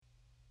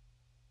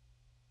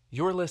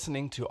You're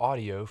listening to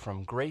audio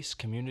from Grace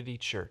Community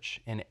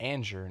Church in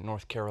Anger,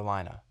 North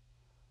Carolina.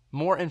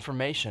 More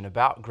information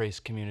about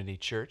Grace Community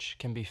Church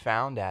can be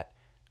found at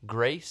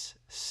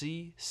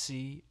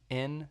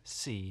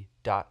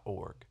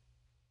graceccnc.org.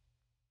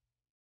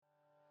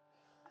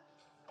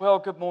 Well,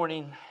 good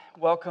morning.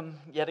 Welcome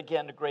yet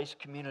again to Grace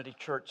Community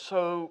Church.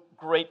 So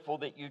grateful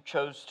that you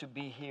chose to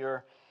be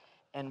here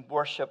and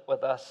worship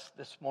with us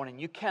this morning.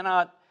 You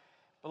cannot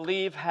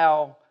believe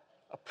how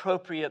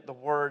appropriate the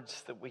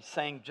words that we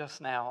sang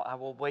just now. I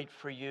will wait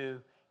for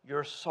you,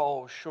 your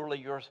soul, surely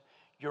your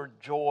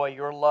joy,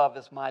 your love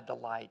is my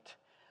delight.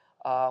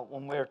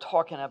 When we're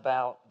talking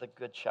about the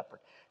Good Shepherd.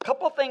 A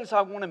couple of things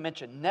I want to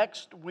mention.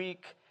 Next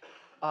week,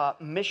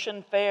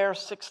 Mission Fair,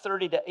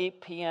 6:30 to 8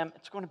 p.m.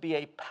 It's going to be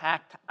a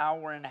packed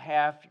hour and a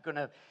half. You're going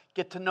to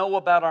get to know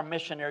about our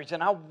missionaries.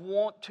 And I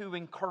want to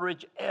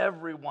encourage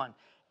everyone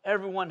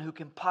who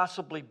can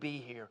possibly be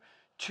here,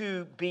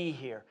 to be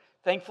here.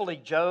 Thankfully,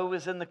 Joe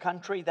is in the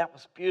country. That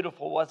was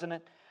beautiful, wasn't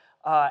it?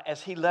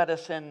 As he led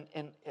us in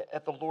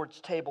at the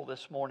Lord's table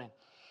this morning.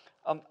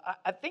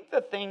 I think the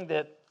thing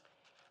that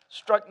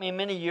struck me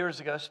many years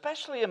ago,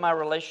 especially in my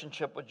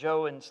relationship with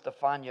Joe and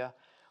Stefania,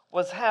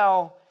 was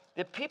how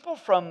that people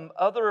from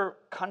other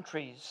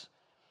countries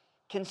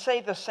can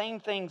say the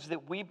same things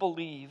that we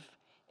believe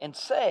and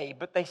say,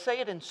 but they say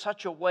it in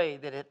such a way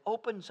that it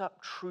opens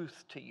up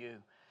truth to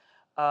you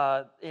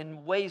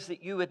in ways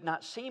that you had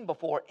not seen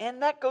before.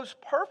 And that goes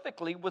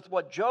perfectly with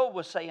what Joe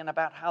was saying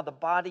about how the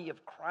body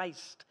of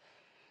Christ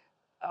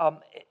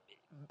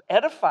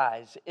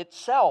edifies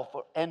itself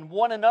and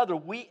one another.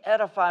 We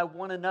edify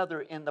one another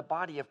in the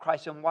body of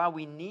Christ, and why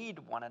we need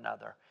one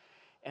another,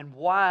 and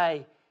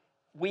why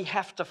we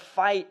have to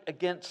fight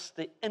against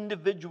the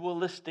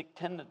individualistic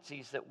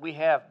tendencies that we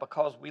have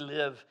because we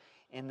live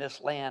in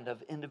this land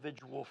of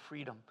individual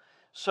freedom.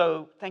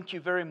 So thank you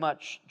very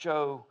much,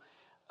 Joe,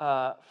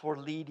 for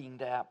leading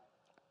that.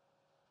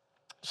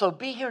 So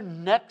be here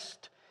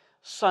next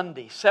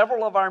Sunday.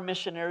 Several of our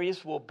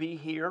missionaries will be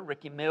here.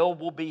 Ricky Mill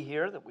will be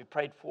here that we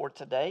prayed for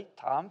today.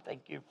 Tom,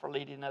 thank you for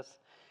leading us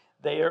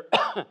there.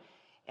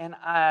 And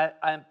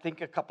I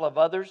think a couple of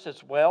others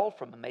as well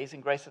from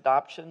Amazing Grace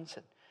Adoptions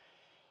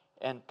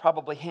and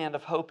probably Hand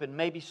of Hope and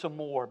maybe some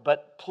more.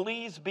 But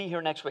please be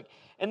here next week.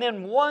 And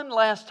then one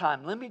last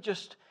time, let me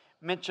just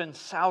mention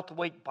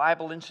Southwake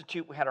Bible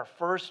Institute. We had our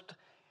first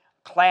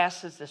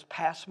classes this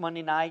past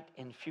Monday night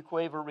in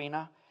Fuquay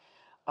Arena.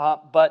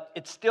 But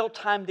it's still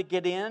time to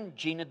get in.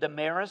 Gina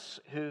Damaris,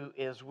 who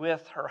is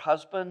with her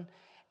husband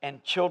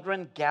and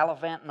children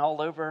gallivanting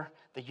all over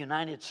the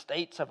United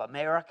States of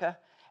America,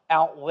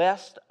 out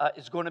west,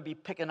 is going to be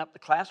picking up the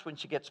class when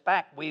she gets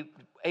back. We're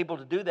able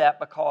to do that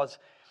because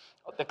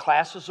the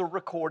classes are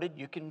recorded.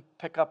 You can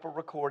pick up a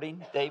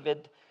recording.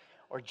 David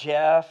or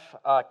Jeff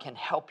can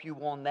help you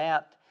on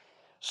that.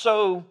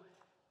 So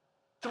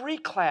 3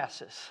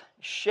 classes.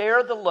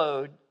 Share the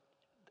load.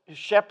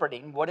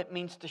 Shepherding, what it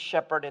means to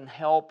shepherd and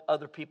help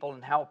other people,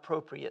 and how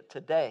appropriate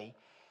today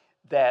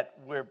that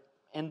we're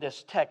in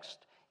this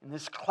text. In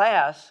this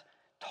class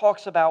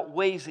talks about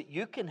ways that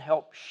you can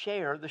help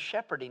share the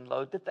shepherding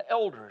load that the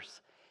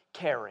elders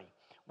carry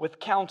with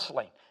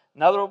counseling.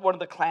 Another one of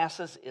the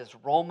classes is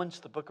Romans,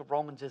 the book of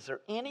Romans. Is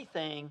there any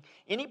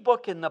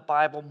book in the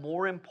Bible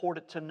more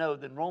important to know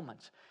than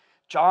Romans?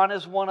 John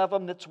is one of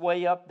them that's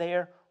way up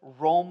there.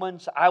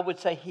 Romans, I would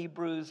say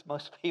Hebrews.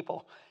 Most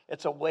people,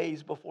 it's a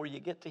ways before you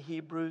get to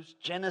Hebrews.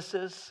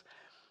 Genesis.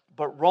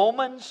 But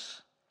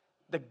Romans,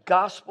 the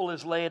gospel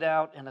is laid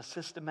out in a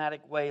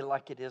systematic way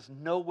like it is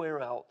nowhere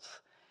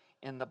else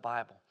in the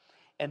Bible.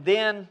 And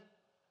then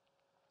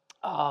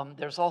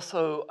there's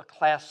also a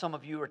class some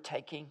of you are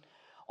taking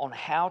on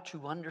how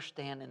to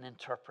understand and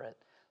interpret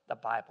the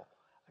Bible.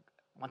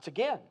 Once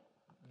again,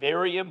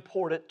 very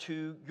important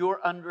to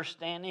your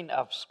understanding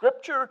of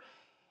Scripture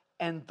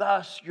and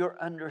thus your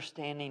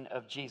understanding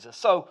of Jesus.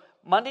 So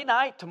Monday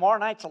night, tomorrow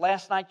night's the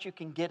last night you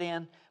can get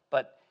in,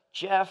 but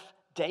Jeff,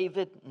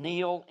 David,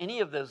 Neil, any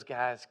of those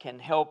guys can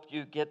help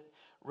you get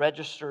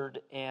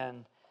registered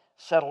and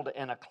settled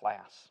in a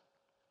class.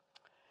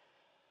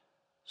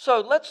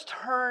 So let's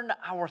turn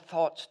our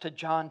thoughts to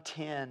John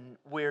 10,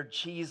 where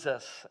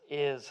Jesus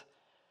is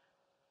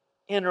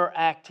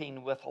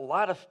interacting with a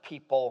lot of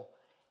people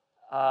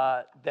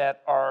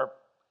that are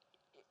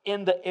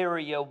in the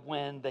area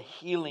when the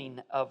healing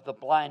of the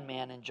blind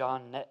man in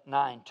John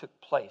 9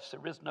 took place.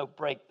 There is no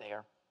break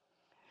there.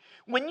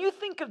 When you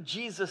think of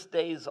Jesus'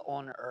 days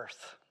on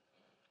earth,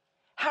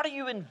 how do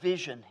you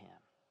envision him?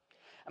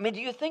 I mean,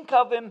 do you think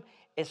of him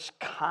as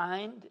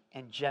kind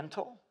and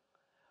gentle,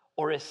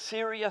 or as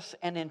serious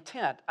and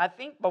intent? I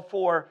think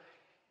before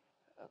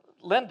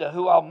Linda,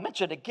 who I'll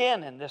mention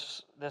again in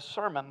this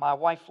sermon, my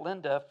wife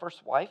Linda,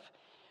 first wife,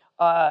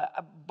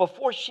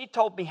 before she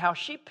told me how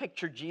she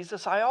pictured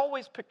Jesus, I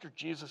always pictured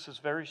Jesus as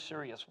very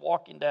serious,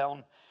 walking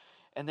down,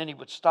 and then he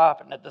would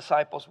stop, and the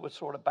disciples would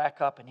sort of back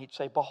up, and he'd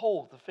say,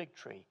 "Behold the fig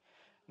tree,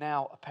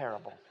 now a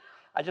parable."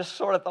 I just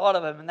sort of thought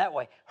of him in that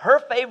way. Her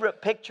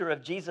favorite picture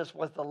of Jesus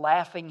was the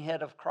laughing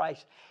head of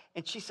Christ.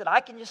 And she said,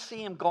 I can just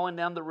see him going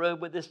down the road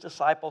with his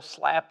disciples,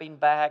 slapping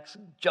backs,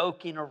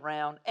 joking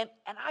around. And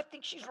I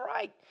think she's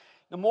right.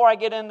 The more I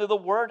get into the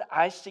Word,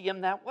 I see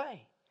him that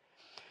way.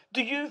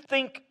 Do you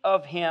think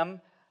of him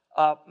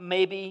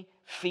maybe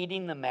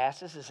feeding the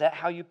masses? Is that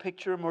how you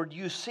picture him? Or do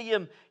you see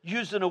him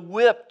using a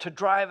whip to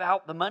drive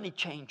out the money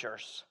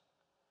changers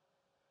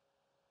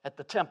at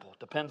the temple?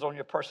 Depends on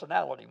your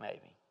personality,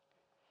 maybe.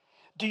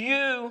 Do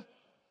you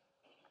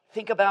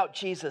think about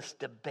Jesus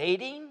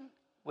debating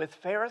with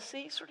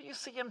Pharisees? Or do you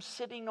see him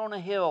sitting on a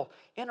hill,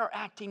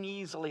 interacting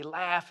easily,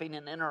 laughing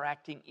and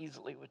interacting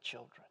easily with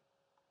children?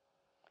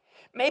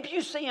 Maybe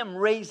you see him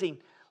raising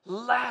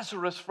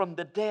Lazarus from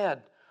the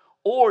dead.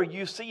 Or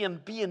you see him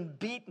being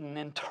beaten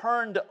and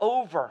turned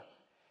over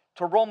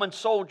to Roman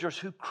soldiers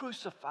who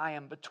crucify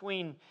him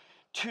between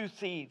two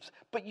thieves.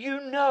 But you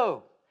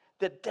know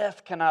that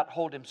death cannot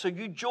hold him. So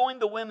you join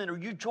the women, or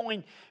you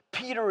join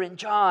Peter and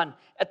John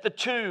at the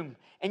tomb,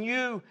 and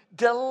you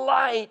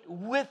delight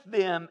with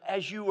them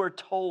as you are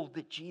told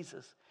that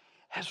Jesus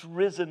has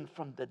risen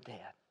from the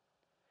dead.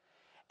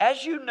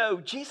 As you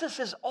know, Jesus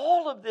is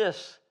all of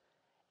this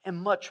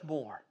and much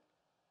more.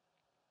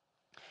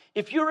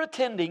 If you're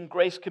attending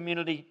Grace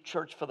Community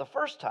Church for the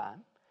first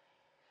time,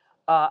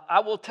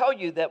 I will tell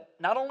you that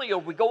not only are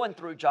we going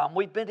through John,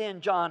 we've been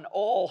in John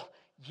all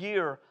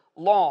year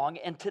long,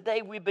 and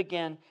today we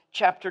begin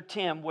chapter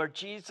 10, where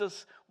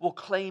Jesus will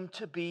claim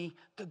to be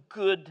the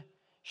Good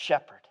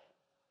Shepherd.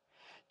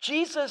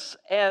 Jesus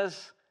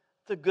as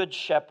the Good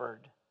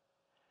Shepherd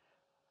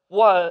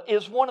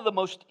is one of the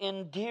most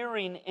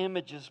endearing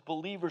images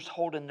believers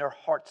hold in their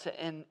hearts.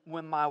 And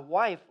when my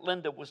wife,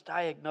 Linda, was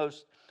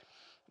diagnosed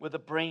with a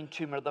brain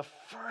tumor, the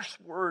first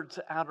words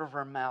out of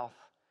her mouth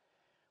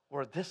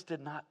were, "This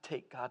did not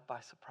take God by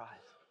surprise."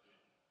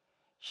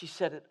 She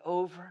said it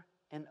over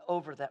and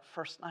over that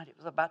first night. It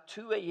was about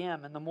 2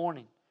 a.m. in the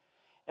morning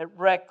at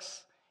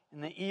Rex in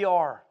the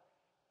ER.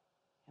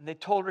 And they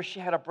told her she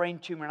had a brain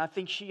tumor, and I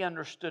think she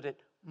understood it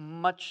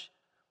much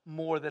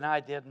more than I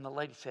did. And the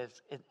lady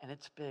says, and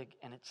it's big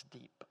and it's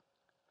deep.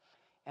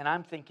 And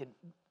I'm thinking,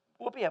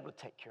 we'll be able to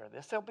take care of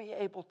this. They'll be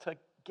able to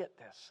get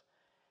this.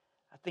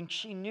 I think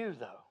she knew,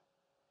 though.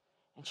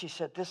 And she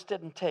said, this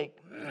didn't take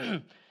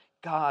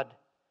God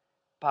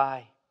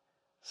by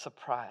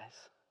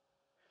surprise.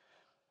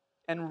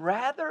 And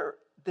rather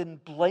than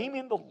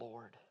blaming the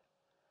Lord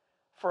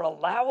for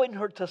allowing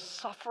her to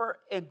suffer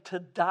and to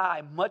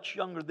die much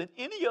younger than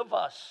any of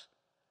us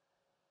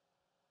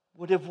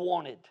would have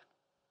wanted,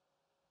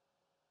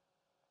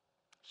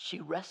 she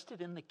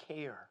rested in the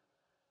care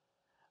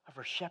of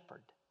her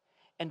shepherd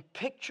and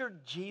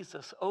pictured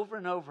Jesus over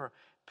and over,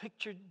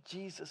 pictured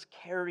Jesus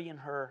carrying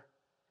her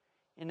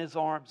in his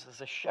arms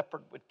as a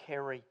shepherd would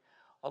carry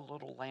a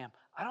little lamb.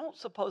 I don't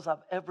suppose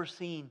I've ever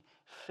seen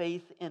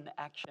faith in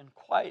action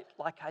quite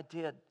like I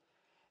did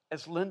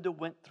as Linda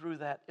went through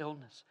that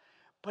illness.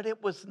 But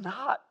it was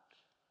not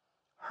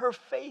her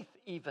faith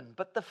even,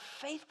 but the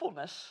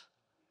faithfulness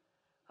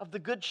of the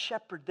Good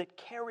Shepherd that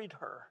carried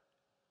her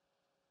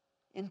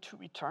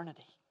into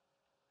eternity.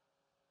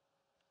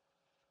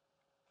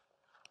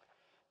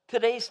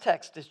 Today's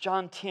text is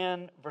John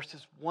 10,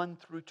 verses 1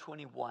 through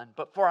 21.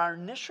 But for our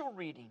initial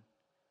reading,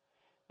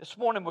 this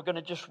morning we're going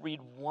to just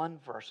read one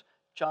verse,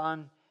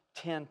 John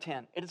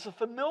 10:10. It is a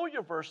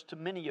familiar verse to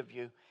many of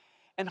you,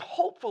 and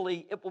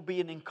hopefully it will be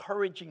an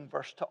encouraging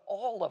verse to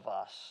all of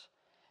us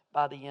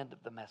by the end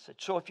of the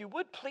message. So if you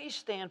would, please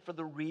stand for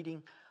the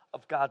reading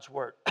of God's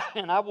Word.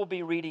 And I will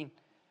be reading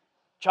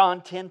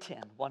John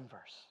 10:10, one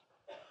verse.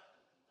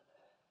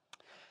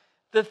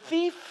 The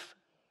thief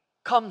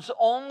comes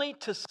only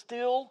to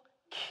steal,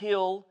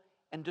 kill,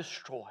 and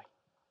destroy.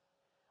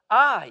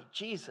 I,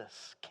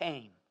 Jesus,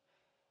 came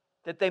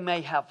that they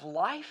may have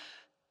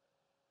life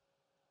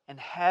and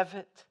have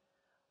it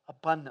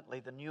abundantly.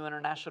 The New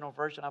International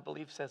Version, I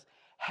believe, says,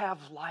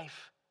 have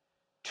life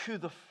to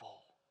the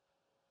full.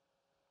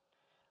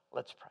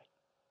 Let's pray.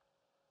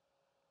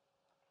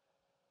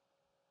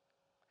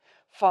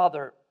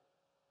 Father,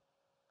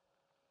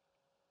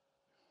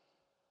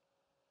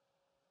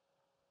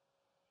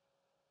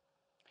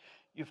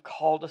 you've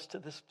called us to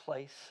this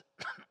place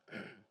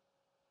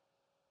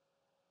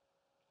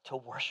to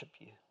worship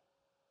you,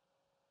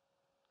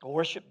 to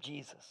worship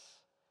Jesus,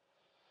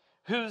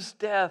 whose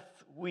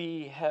death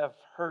we have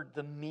heard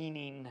the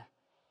meaning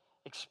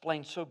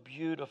explained so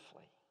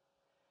beautifully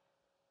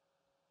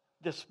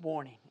this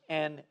morning.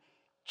 And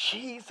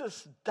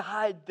Jesus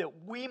died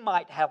that we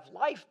might have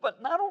life,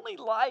 but not only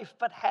life,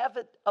 but have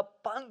it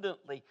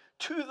abundantly,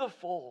 to the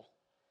full,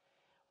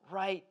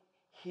 right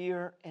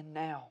here and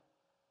now.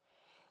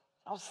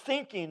 I was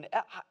thinking,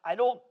 I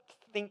don't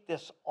think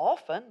this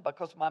often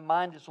because my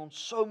mind is on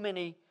so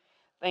many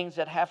things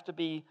that have to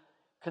be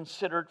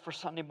considered for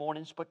Sunday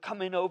mornings, but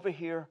coming over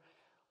here,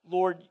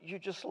 Lord, you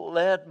just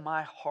led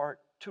my heart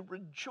to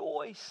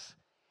rejoice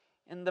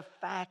in the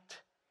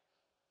fact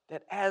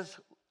that as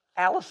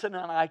Allison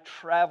and I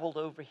traveled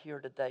over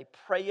here today,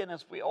 praying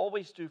as we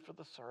always do for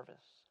the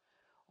service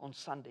on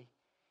Sunday,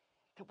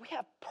 that we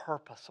have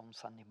purpose on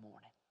Sunday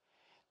morning.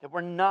 That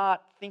we're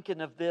not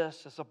thinking of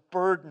this as a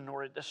burden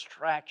or a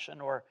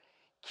distraction or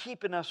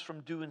keeping us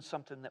from doing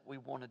something that we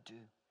want to do.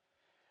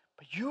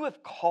 But you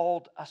have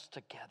called us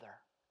together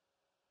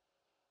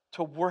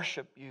to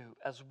worship you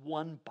as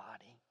one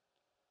body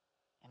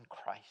in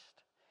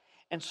Christ.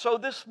 And so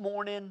this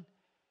morning,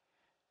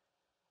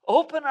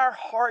 open our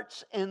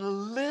hearts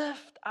and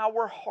lift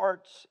our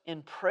hearts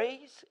in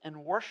praise and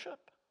worship.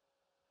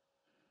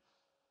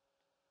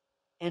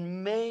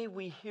 And may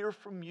we hear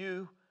from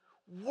you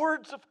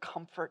words of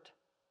comfort.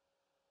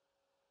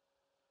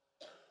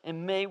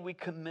 And may we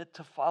commit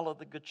to follow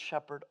the Good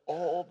Shepherd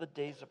all the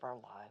days of our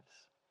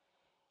lives.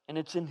 And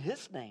it's in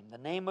His name, the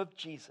name of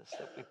Jesus,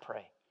 that we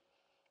pray.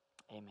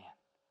 Amen.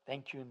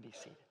 Thank you, and be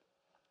seated.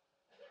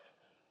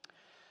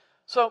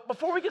 So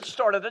before we get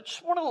started, I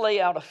just want to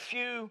lay out a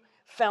few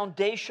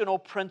foundational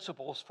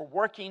principles for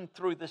working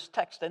through this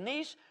text. And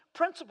these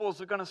principles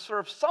are going to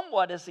serve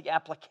somewhat as the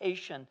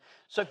application.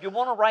 So if you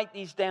want to write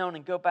these down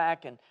and go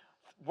back and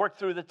work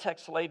through the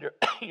text later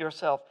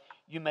yourself,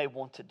 you may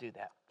want to do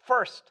that.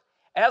 First,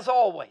 as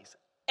always,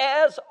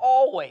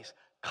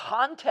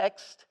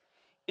 context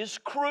is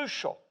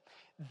crucial.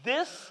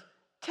 This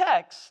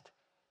text,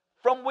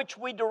 from which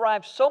we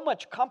derive so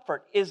much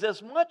comfort, is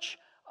as much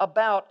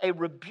about a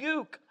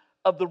rebuke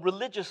of the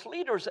religious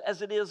leaders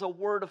as it is a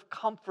word of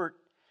comfort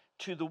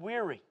to the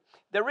weary.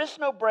 There is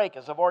no break,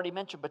 as I've already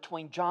mentioned,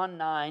 between John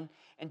 9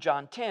 and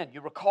John 10.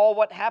 You recall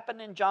what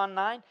happened in John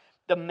 9?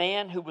 The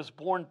man who was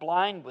born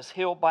blind was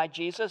healed by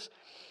Jesus.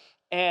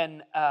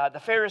 And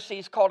the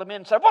Pharisees called him in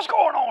and said, "What's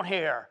going on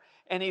here?"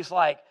 And he's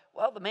like,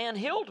 "Well, the man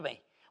healed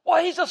me."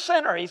 "Well, he's a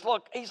sinner." He's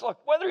look,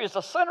 whether he's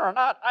a sinner or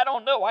not, I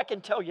don't know. I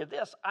can tell you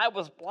this. I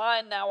was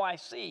blind, now I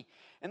see.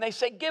 And they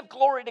say, "Give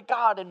glory to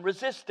God and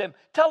resist him.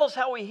 Tell us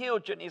how he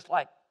healed you." And he's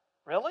like,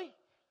 "Really?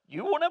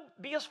 You want to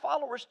be his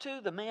followers too?"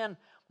 The man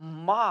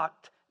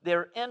mocked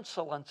their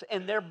insolence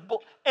and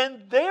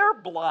their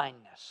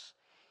blindness.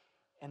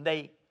 And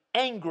they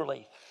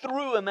angrily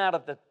threw him out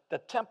of the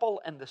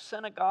temple and the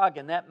synagogue,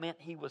 and that meant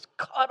he was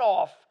cut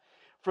off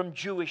from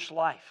Jewish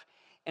life.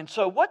 And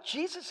so what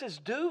Jesus is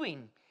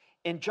doing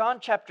in John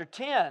chapter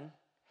 10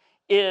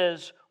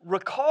 is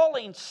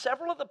recalling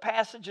several of the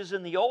passages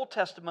in the Old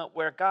Testament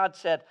where God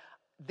said,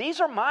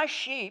 "These are my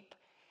sheep,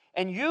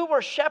 and you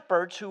were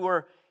shepherds who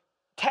were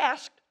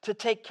tasked to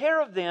take care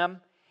of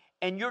them,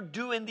 and you're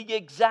doing the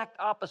exact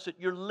opposite.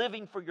 You're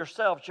living for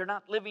yourselves. You're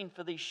not living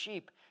for these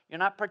sheep. You're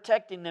not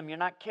protecting them. You're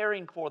not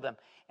caring for them.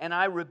 And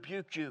I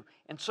rebuked you."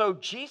 And so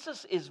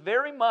Jesus is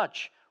very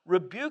much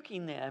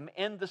rebuking them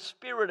in the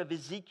spirit of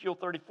Ezekiel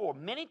 34.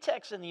 Many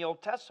texts in the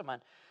Old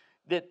Testament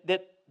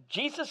that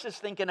Jesus is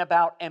thinking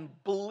about,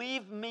 and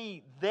believe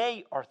me,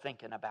 they are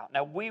thinking about.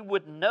 Now, we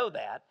wouldn't know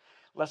that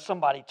unless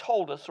somebody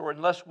told us or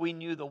unless we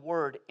knew the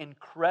word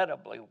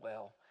incredibly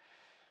well.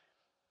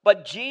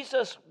 But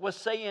Jesus was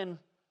saying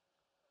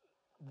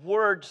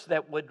words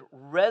that would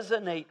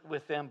resonate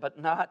with them, but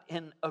not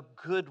in a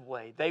good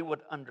way. They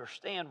would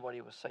understand what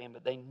he was saying,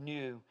 but they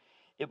knew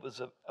it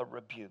was a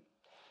rebuke.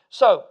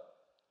 So,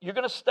 you're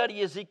going to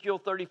study Ezekiel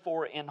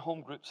 34 in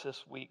home groups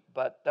this week,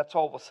 but that's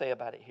all we'll say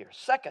about it here.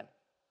 Second,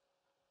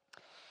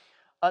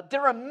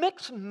 there are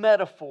mixed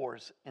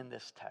metaphors in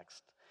this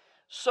text.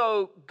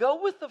 So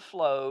go with the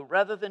flow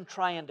rather than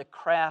trying to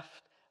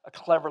craft a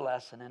clever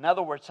lesson. In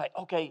other words, say,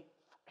 okay,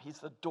 he's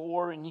the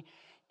door. And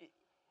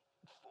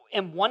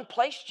in one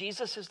place,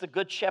 Jesus is the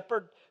good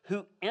shepherd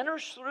who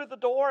enters through the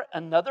door.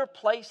 Another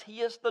place,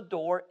 he is the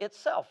door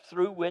itself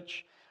through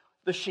which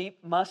the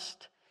sheep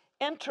must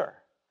enter.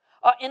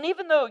 And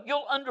even though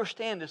you'll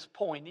understand this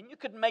point, and you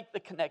could make the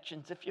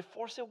connections if you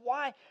force it,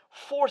 why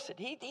force it?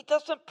 He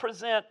doesn't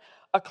present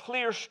a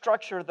clear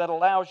structure that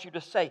allows you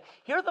to say,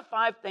 here are the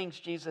 5 things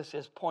Jesus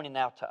is pointing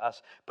out to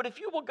us. But if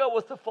you will go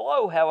with the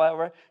flow,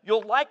 however,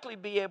 you'll likely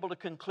be able to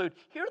conclude,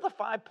 here are the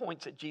 5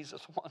 points that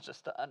Jesus wants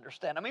us to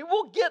understand. I mean,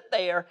 we'll get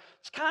there.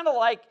 It's kind of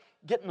like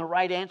getting the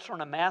right answer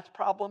on a math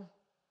problem.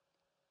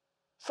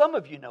 Some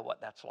of you know what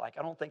that's like.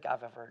 I don't think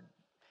I've ever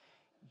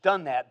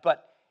done that,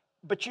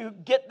 but you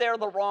get there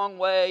the wrong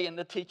way and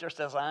the teacher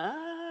says,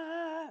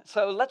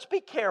 So let's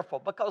be careful,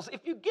 because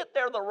if you get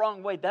there the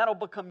wrong way, that'll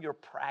become your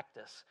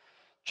practice.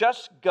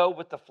 Just go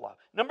with the flow.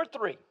 Number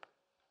 3,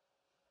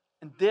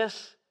 and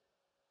this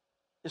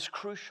is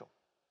crucial.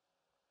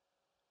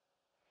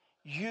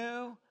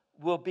 You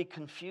will be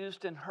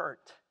confused and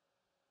hurt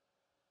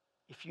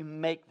if you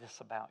make this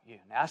about you.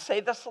 Now, I say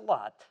this a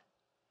lot,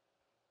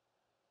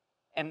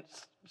 and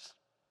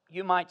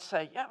you might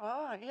say,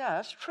 yeah,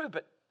 that's true,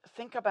 but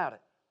think about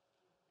it.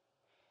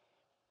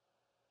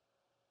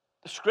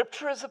 The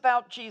scripture is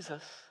about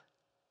Jesus.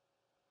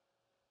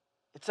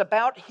 It's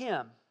about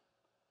him,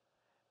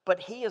 but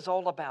he is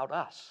all about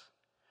us.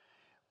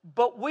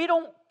 But we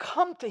don't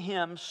come to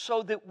him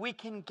so that we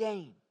can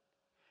gain.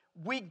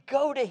 We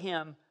go to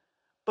him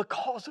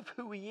because of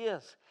who he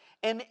is.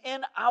 And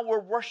in our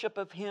worship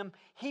of him,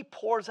 he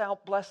pours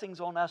out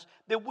blessings on us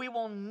that we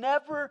will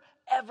never,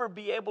 ever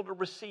be able to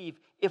receive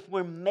if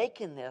we're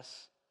making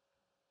this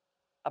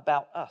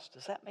about us.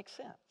 Does that make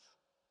sense?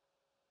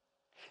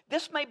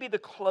 This may be the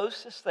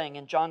closest thing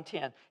in John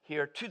 10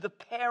 here to the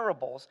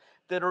parables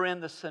that are in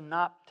the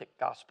synoptic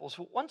gospels.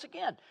 Once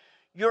again,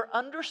 your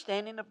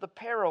understanding of the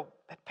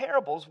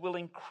parables will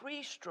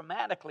increase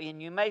dramatically,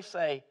 and you may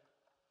say,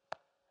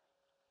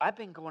 I've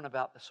been going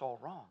about this all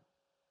wrong.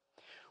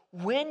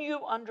 When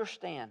you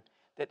understand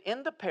that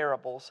in the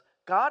parables,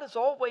 God is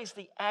always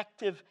the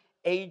active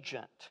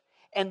agent,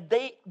 and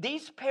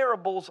these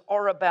parables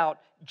are about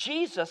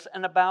Jesus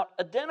and about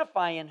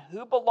identifying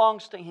who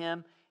belongs to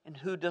Him and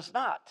who does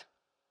not.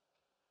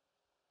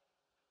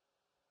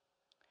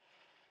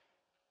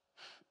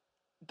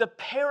 The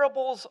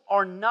parables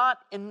are not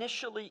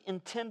initially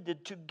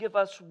intended to give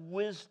us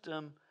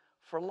wisdom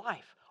for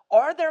life.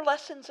 Are there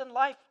lessons in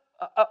life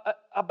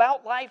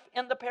about life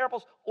in the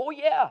parables? Oh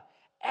yeah,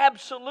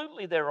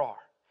 absolutely there are.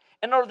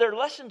 And are there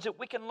lessons that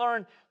we can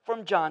learn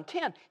from John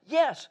 10?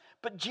 Yes,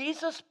 but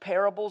Jesus'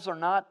 parables are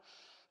not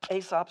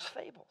Aesop's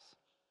fables.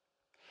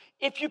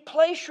 If you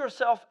place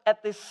yourself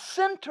at the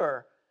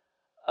center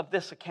of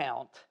this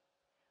account,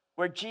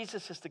 where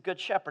Jesus is the good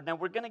shepherd. Now,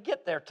 we're going to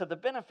get there to the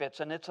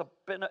benefits, and it's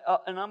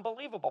an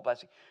unbelievable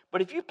blessing.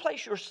 But if you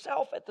place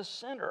yourself at the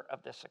center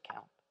of this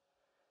account,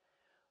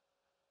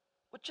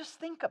 well, just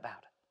think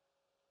about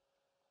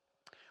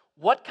it.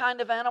 What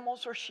kind of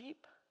animals are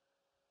sheep?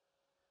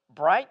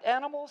 Bright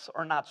animals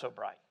or not so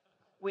bright?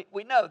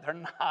 We know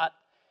they're not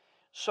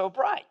so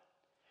bright.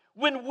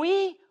 When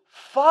we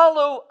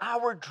follow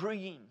our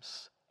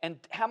dreams, and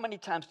how many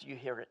times do you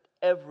hear it?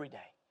 Every day.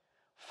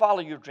 Follow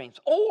your dreams.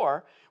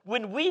 Or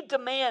when we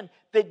demand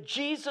that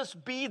Jesus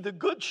be the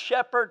good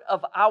shepherd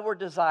of our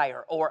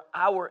desire or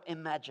our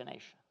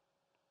imagination,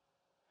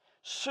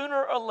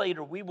 sooner or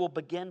later we will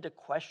begin to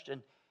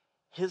question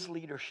His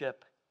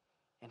leadership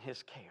and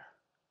His care.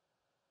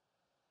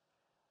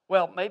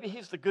 Well, maybe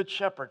He's the good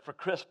shepherd for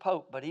Chris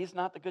Pope, but He's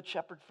not the good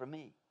shepherd for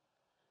me.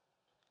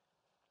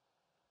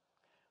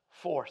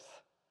 Fourth,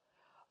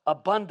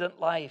 abundant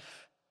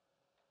life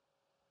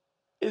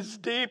is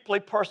deeply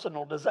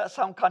personal. Does that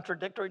sound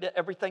contradictory to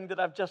everything that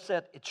I've just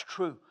said? It's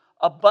true.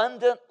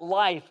 Abundant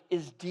life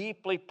is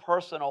deeply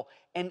personal,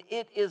 and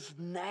it is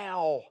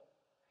now,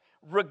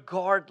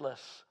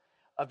 regardless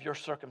of your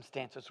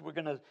circumstances. We're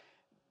going to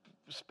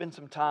spend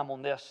some time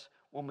on this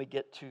when we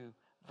get to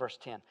verse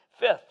 10.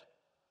 Fifth,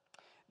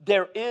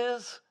 there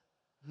is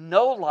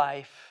no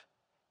life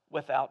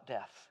without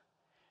death.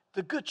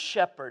 The good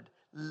shepherd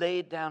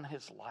laid down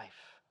his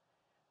life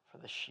for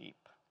the sheep.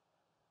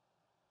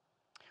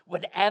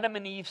 When Adam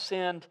and Eve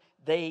sinned,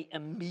 they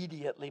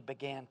immediately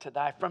began to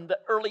die. From the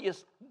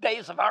earliest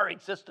days of our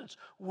existence,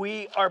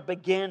 we are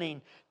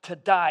beginning to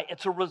die.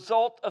 It's a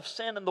result of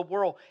sin in the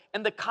world,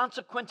 and the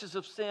consequences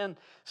of sin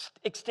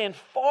extend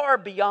far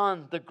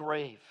beyond the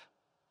grave.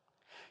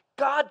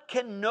 God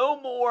can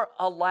no more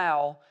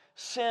allow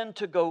sin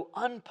to go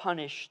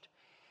unpunished,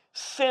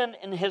 sin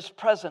in His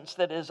presence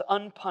that is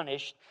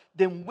unpunished,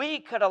 than we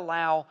could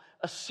allow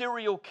a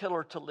serial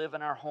killer to live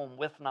in our home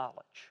with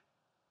knowledge.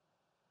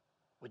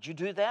 Would you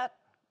do that?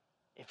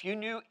 If you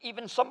knew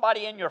even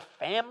somebody in your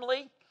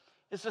family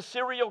is a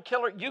serial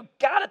killer, you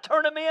got to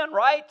turn him in,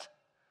 right?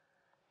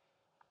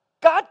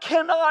 God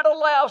cannot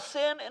allow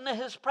sin into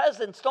His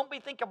presence. Don't be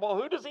thinking, well,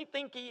 who does He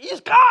think He is? He's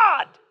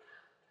God.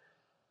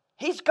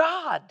 He's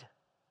God.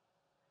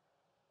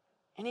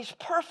 And He's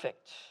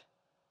perfect.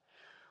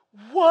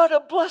 What a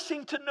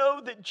blessing to know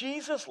that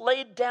Jesus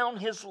laid down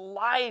His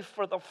life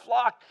for the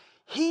flock.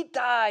 He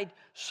died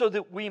so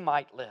that we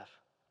might live.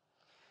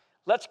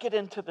 Let's get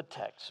into the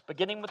text,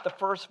 beginning with the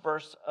first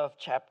verse of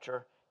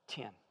chapter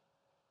 10.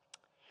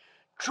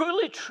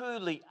 Truly,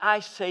 truly,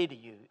 I say to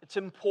you, it's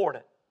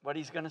important what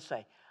he's going to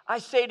say. I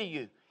say to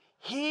you,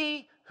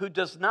 he who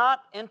does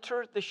not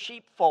enter the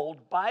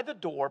sheepfold by the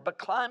door, but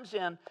climbs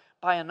in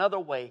by another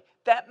way,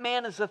 that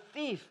man is a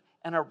thief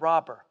and a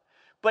robber.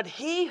 But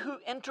he who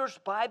enters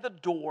by the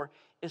door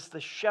is the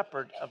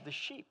shepherd of the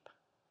sheep.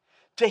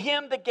 To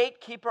him the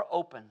gatekeeper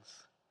opens.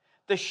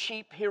 The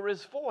sheep hear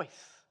his voice.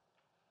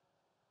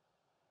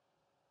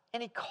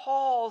 And he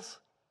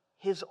calls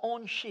his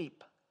own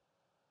sheep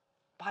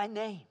by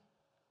name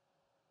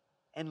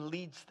and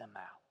leads them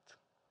out.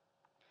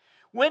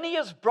 When he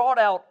has brought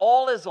out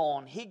all his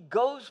own, he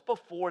goes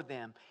before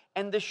them,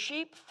 and the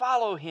sheep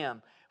follow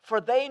him, for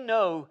they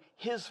know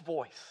his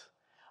voice.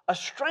 A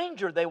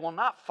stranger they will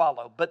not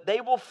follow, but they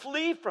will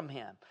flee from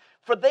him,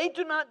 for they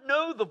do not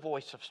know the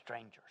voice of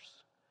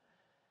strangers.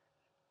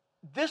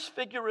 This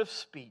figure of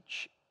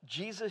speech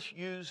Jesus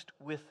used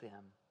with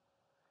them,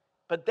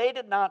 but they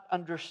did not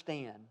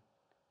understand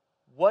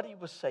what He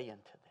was saying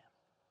to them.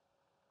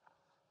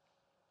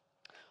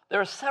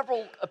 There are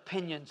several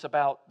opinions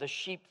about the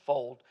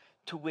sheepfold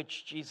to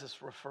which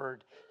Jesus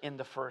referred in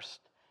the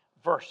first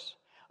verse.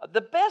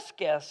 The best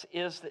guess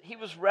is that He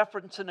was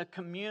referencing a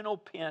communal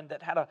pen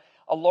that had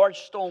a large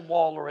stone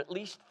wall, or at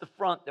least the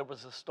front there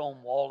was a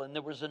stone wall, and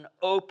there was an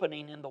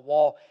opening in the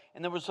wall,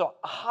 and there was a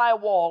high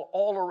wall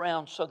all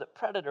around so that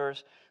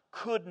predators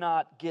could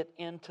not get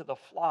into the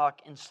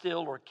flock and steal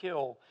or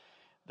kill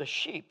the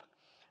sheep.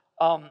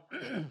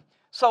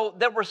 So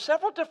there were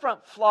several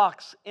different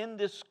flocks in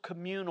this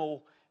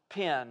communal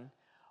pen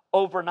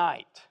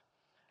overnight.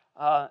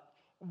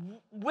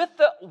 With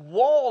the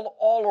wall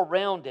all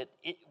around it,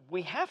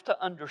 we have to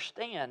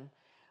understand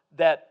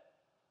that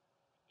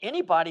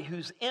anybody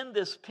who's in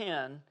this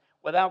pen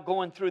without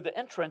going through the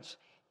entrance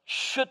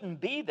shouldn't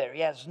be there.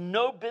 He has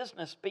no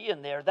business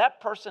being there. That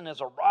person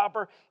is a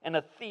robber and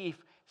a thief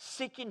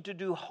seeking to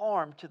do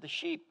harm to the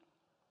sheep.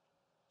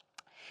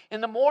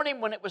 In the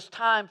morning, when it was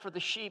time for the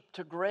sheep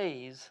to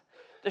graze,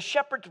 the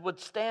shepherds would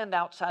stand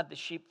outside the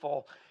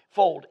sheepfold,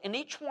 and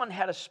each one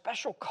had a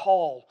special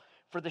call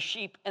for the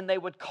sheep, and they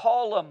would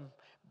call them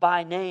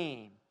by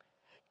name.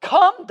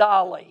 Come,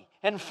 Dolly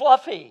and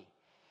Fluffy.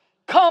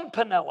 Come,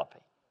 Penelope.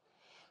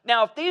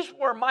 Now, if these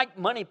were Mike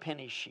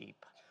Moneypenny's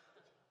sheep,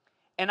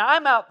 and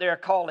I'm out there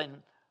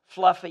calling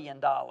Fluffy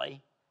and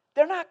Dolly,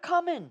 they're not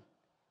coming.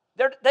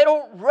 They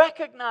don't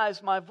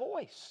recognize my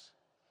voice.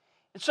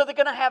 And so they're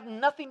going to have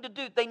nothing to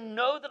do. They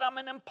know that I'm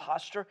an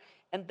imposter,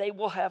 and they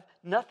will have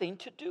nothing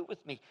to do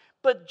with me.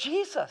 But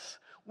Jesus,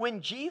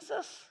 when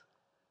Jesus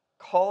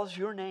calls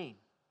your name,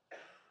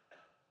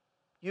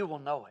 you will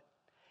know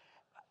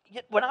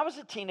it. When I was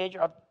a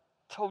teenager, I've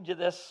told you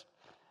this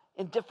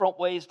in different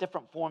ways,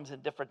 different forms,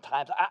 and different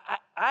times.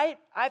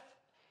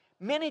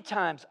 Many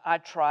times I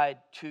tried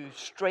to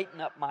straighten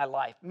up my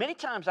life. Many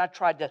times I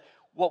tried to,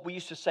 what we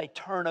used to say,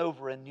 turn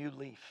over a new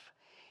leaf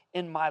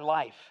in my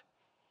life.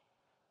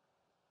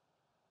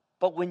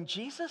 But when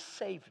Jesus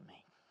saved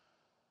me,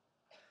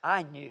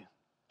 I knew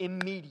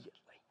immediately.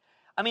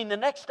 I mean, the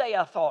next day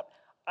I thought,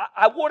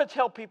 I want to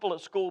tell people at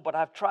school, but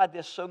I've tried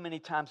this so many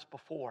times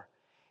before.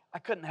 I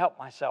couldn't help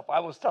myself. I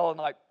was telling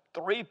like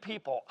 3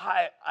 people,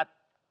 I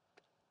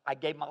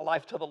gave my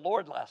life to the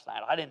Lord last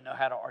night. I didn't know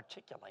how to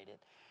articulate it.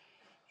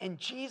 And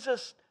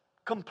Jesus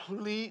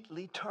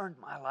completely turned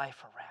my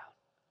life around.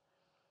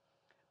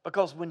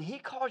 Because when He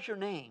calls your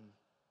name,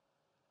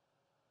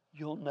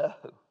 you'll know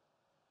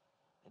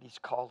that He's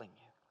calling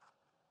you.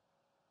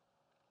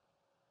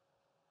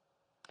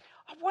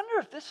 I wonder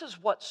if this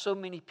is what so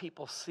many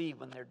people see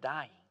when they're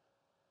dying.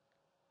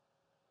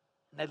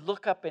 And they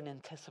look up in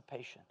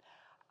anticipation.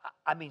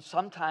 I mean,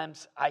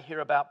 sometimes I hear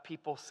about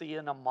people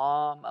seeing a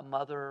mom, a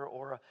mother,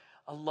 or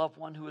a loved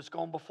one who has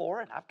gone before,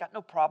 and I've got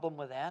no problem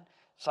with that.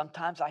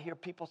 Sometimes I hear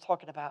people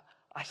talking about,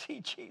 I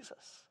see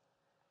Jesus.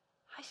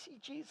 I see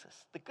Jesus.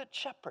 The Good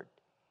Shepherd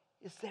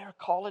is there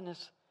calling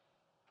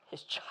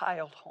his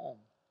child home.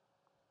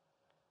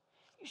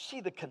 You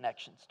see the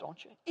connections,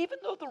 don't you? Even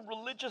though the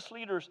religious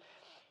leaders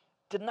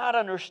did not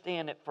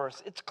understand at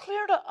first, it's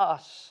clear to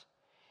us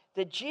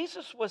that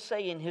Jesus was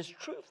saying His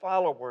true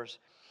followers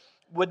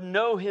would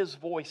know His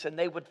voice and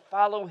they would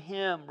follow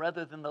Him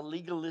rather than the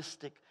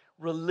legalistic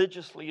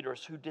religious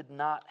leaders who did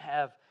not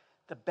have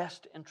the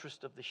best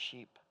interest of the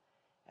sheep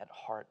at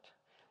heart.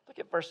 Look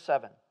at verse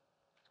 7.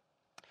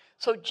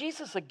 So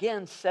Jesus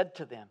again said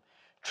to them,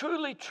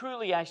 "Truly,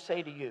 truly, I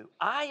say to you,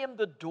 I am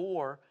the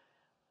door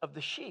of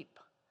the sheep.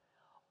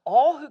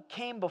 All who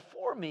came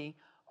before me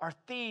are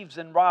thieves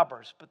and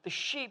robbers, but the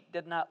sheep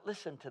did not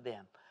listen to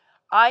them.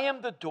 I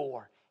am the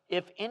door.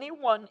 If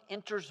anyone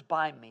enters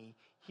by me,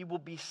 he will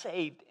be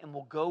saved and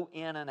will go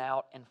in and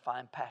out and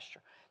find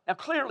pasture." Now,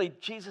 clearly,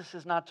 Jesus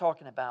is not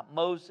talking about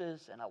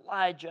Moses and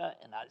Elijah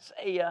and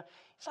Isaiah.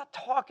 He's not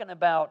talking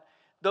about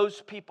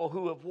those people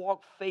who have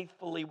walked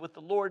faithfully with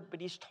the Lord,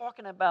 but He's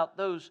talking about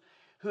those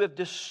who have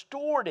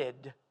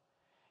distorted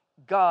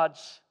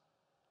God's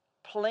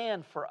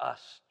plan for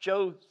us.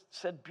 Joe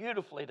said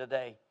beautifully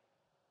today,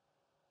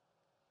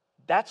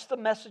 that's the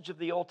message of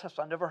the Old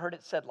Testament. I never heard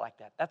it said like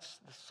that. That's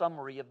the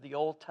summary of the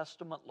Old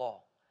Testament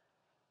law.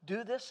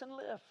 Do this and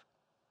live.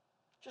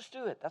 Just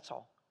do it, that's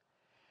all.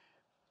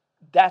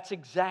 That's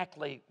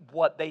exactly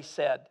what they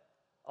said.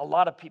 A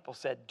lot of people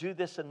said, do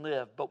this and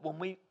live. But when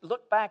we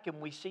look back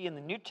and we see in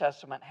the New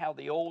Testament how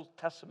the Old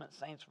Testament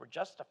saints were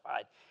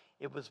justified,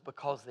 it was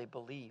because they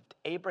believed.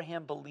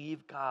 Abraham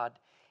believed God,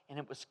 and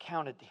it was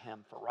counted to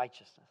him for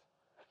righteousness.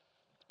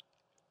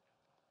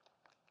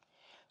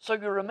 So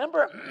you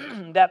remember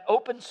that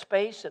open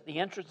space at the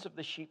entrance of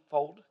the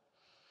sheepfold?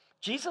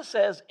 Jesus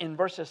says in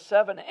verses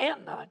 7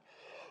 and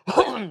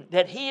 9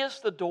 that He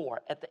is the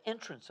door at the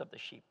entrance of the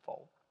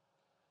sheepfold.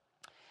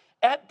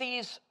 At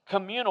these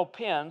communal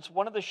pens,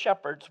 one of the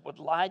shepherds would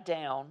lie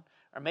down,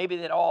 or maybe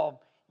they'd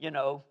all,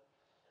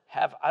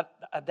 have,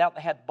 I doubt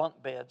they had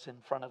bunk beds in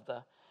front of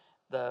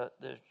the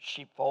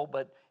sheepfold,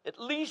 but at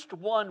least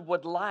one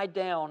would lie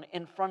down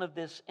in front of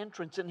this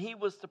entrance, and he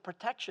was the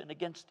protection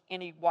against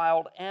any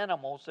wild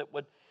animals that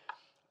would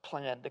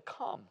plan to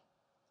come.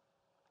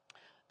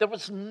 There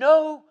was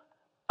no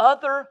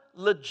other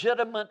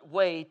legitimate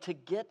way to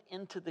get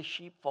into the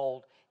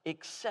sheepfold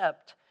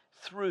except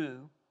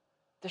through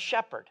the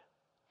shepherd.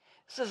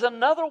 This is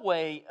another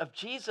way of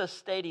Jesus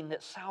stating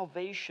that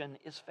salvation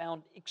is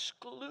found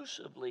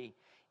exclusively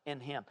in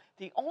Him.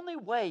 The only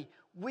way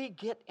we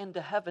get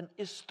into heaven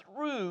is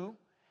through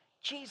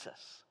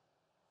Jesus.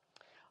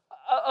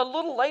 A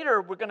little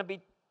later, we're going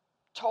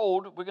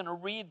to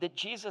read that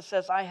Jesus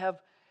says, I have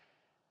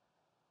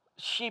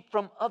sheep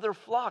from other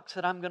flocks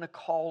that I'm going to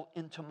call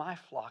into my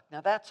flock.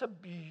 Now that's a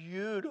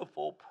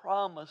beautiful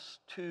promise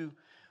to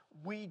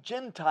we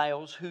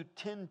Gentiles who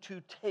tend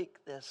to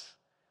take this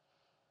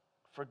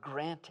for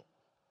granted.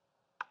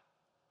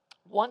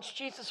 Once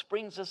Jesus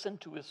brings us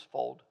into his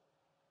fold,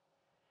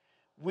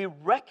 we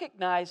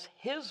recognize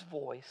his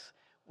voice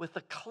with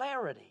a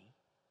clarity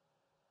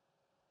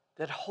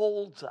that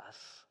holds us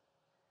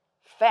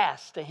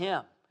fast to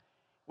him.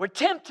 We're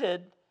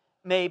tempted,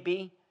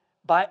 maybe,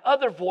 by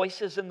other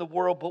voices in the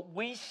world, but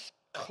we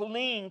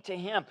cling to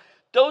him.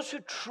 Those who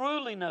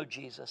truly know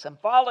Jesus and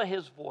follow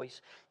his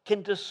voice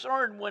can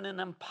discern when an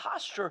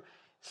impostor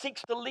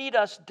seeks to lead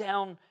us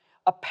down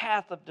a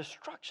path of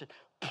destruction.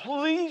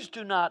 Please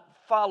do not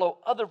follow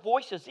other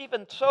voices,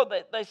 even so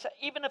that they say,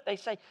 even if they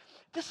say,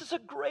 this is a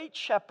great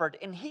shepherd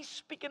and he's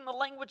speaking the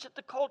language that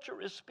the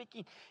culture is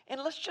speaking,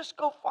 and let's just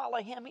go follow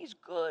him. He's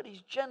good,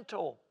 he's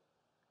gentle.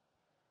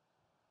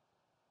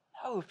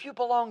 No, if you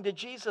belong to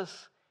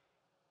Jesus,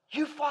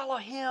 you follow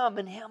him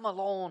and him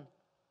alone.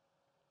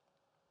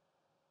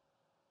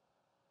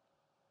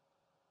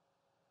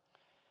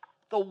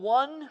 The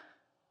one,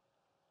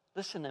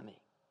 listen to me.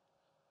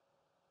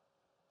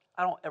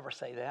 I don't ever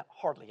say that,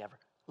 hardly ever.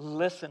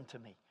 Listen to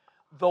me.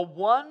 The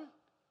one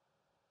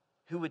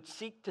who would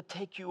seek to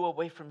take you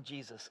away from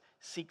Jesus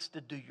seeks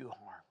to do you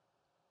harm.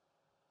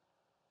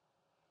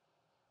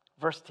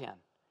 Verse 10.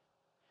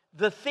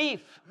 The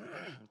thief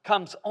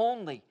comes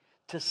only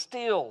to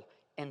steal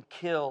and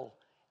kill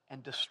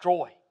and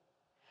destroy.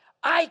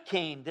 I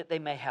came that they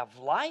may have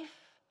life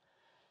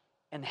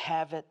and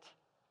have it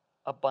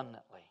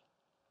abundantly.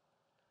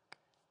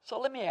 So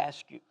let me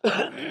ask you,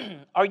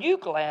 are you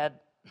glad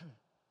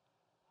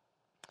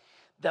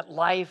that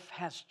life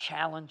has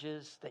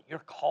challenges that you're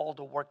called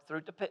to work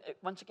through?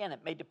 Once again,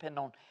 it may depend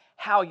on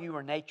how you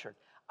are natured.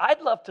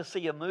 I'd love to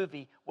see a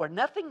movie where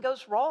nothing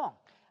goes wrong.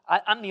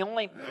 I'm the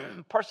only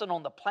person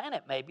on the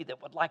planet maybe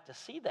that would like to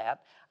see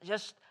that.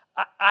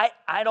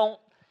 I don't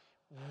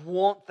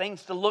want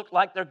things to look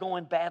like they're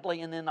going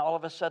badly and then all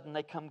of a sudden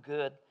they come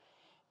good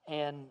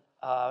and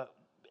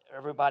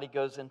everybody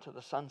goes into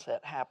the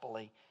sunset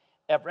happily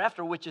ever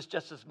after, which is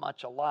just as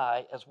much a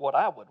lie as what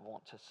I would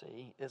want to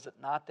see. Is it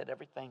not that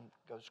everything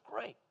goes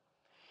great?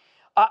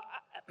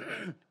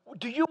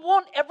 Do you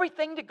want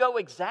everything to go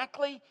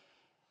exactly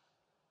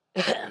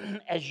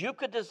as you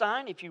could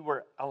design if you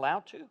were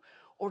allowed to?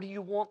 Or do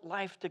you want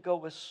life to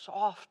go as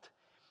soft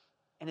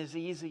and as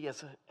easy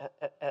as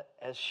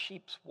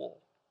sheep's wool?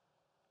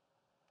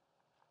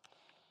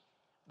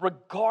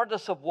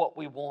 Regardless of what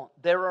we want,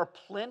 there are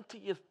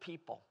plenty of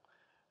people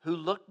who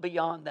look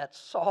beyond that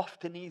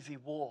soft and easy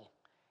wool.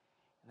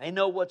 And they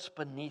know what's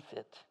beneath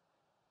it.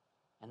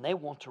 And they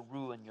want to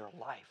ruin your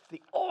life.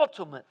 The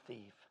ultimate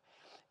thief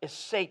is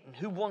Satan,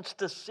 who wants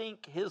to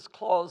sink his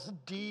claws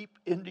deep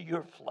into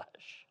your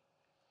flesh.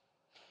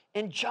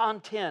 In John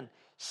 10,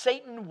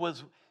 Satan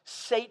was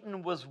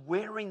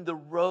wearing the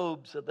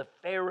robes of the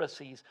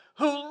Pharisees,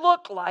 who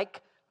look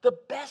like the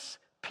best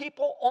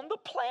people on the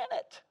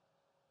planet,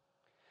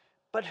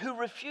 but who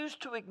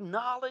refused to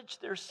acknowledge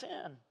their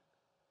sin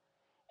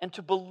and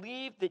to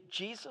believe that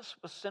Jesus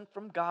was sent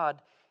from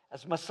God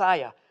as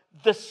Messiah.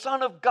 The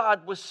Son of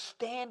God was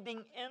standing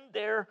in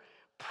their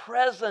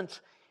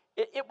presence.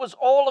 It was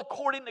all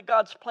according to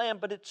God's plan,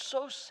 but it's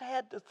so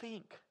sad to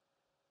think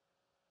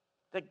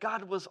that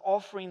God was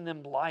offering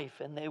them life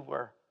and they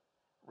were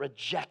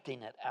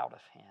rejecting it out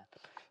of hand.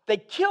 They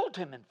killed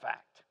him, in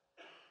fact.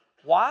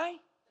 Why?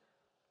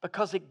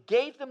 Because it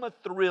gave them a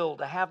thrill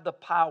to have the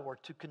power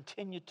to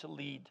continue to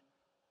lead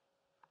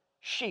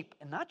sheep,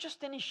 and not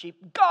just any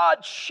sheep,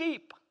 God's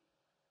sheep,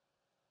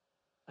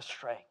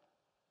 astray.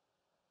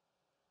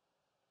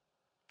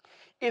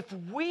 If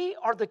we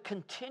are the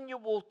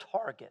continual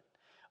target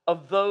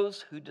of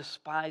those who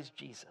despise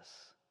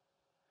Jesus,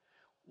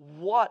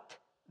 what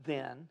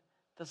then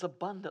does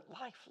abundant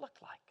life look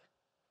like?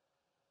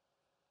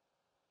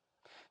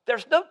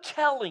 There's no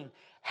telling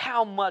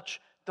how much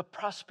the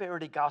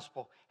prosperity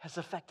gospel has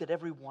affected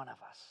every one of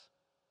us.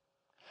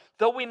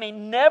 Though we may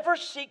never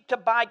seek to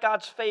buy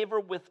God's favor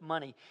with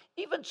money,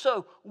 even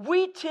so,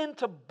 we tend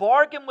to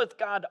bargain with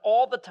God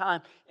all the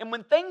time. And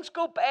when things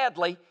go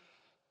badly,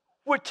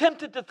 we're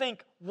tempted to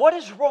think, what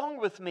is wrong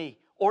with me?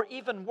 Or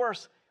even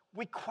worse,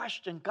 we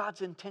question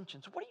God's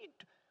intentions.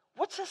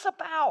 What's this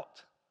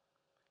about?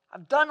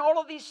 I've done all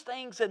of these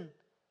things, and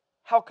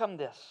how come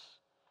this?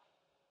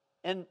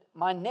 And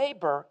my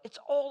neighbor, it's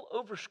all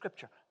over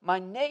Scripture. My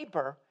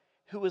neighbor,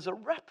 who is a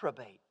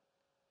reprobate,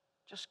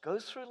 just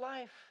goes through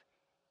life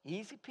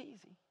easy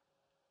peasy.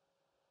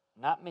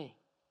 Not me.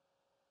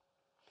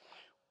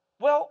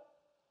 Well,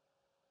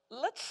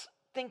 let's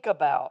think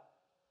about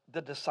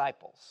the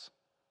disciples.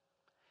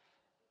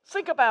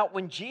 Think about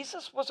when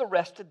Jesus was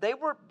arrested. They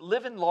were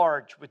living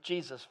large with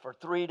Jesus for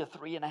 3 to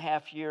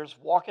 3.5 years,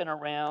 walking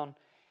around.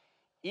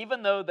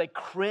 Even though they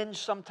cringed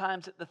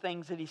sometimes at the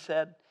things that he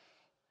said,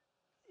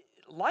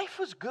 life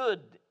was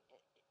good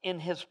in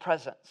his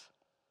presence.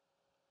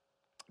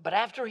 But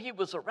after he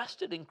was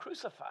arrested and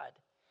crucified,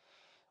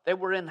 they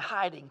were in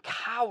hiding,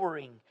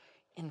 cowering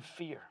in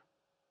fear.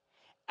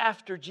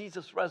 After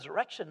Jesus'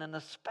 resurrection, and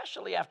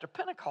especially after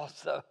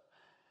Pentecost, though,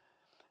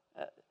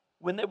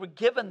 when they were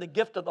given the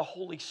gift of the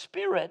Holy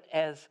Spirit,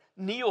 as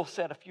Neil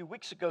said a few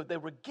weeks ago, they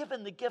were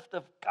given the gift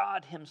of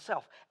God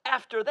Himself.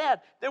 After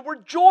that, they were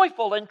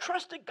joyful and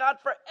trusted God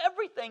for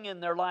everything in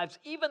their lives,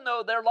 even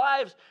though their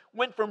lives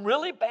went from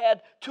really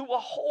bad to a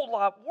whole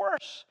lot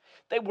worse.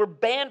 They were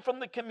banned from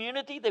the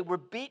community, they were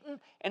beaten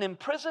and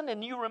imprisoned,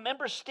 and you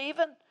remember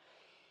Stephen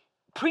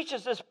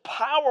preaches this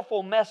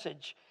powerful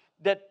message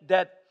that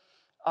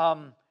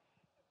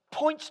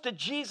points to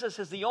Jesus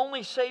as the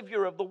only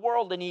Savior of the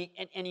world, and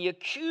he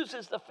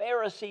accuses the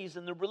Pharisees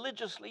and the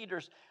religious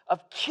leaders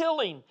of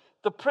killing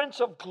the Prince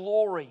of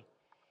Glory.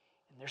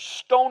 And they're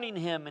stoning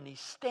him, and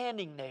he's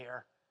standing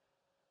there,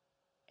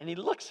 and he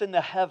looks into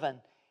heaven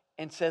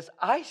and says,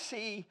 I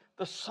see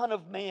the Son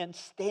of Man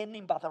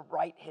standing by the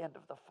right hand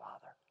of the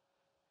Father.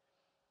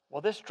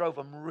 Well, this drove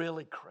them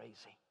really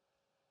crazy,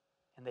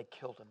 and they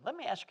killed him. Let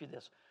me ask you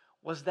this.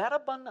 Was that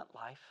abundant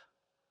life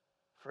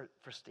for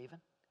Stephen?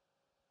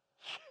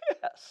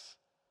 Yes,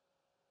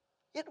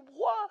 it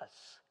was.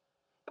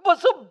 It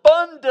was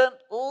abundant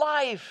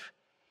life,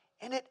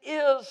 and it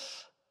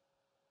is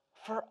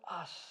for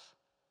us.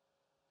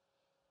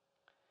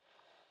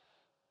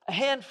 A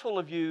handful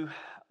of you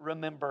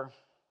remember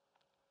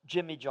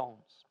Jimmy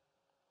Jones,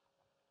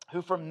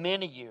 who for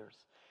many years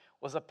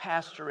was a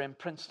pastor in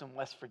Princeton,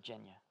 West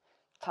Virginia.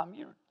 Tom,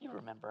 you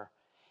remember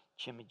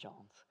Jimmy Jones.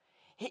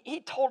 He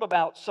told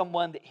about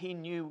someone that he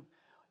knew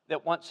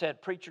that once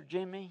said, Preacher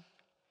Jimmy,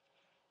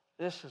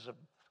 this is a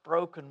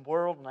broken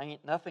world and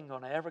ain't nothing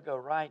going to ever go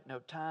right. No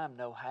time,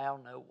 no how,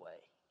 no way.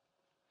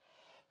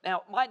 Now,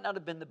 it might not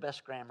have been the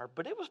best grammar,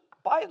 but it was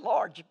by and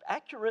large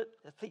accurate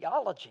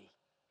theology.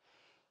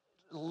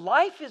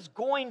 Life is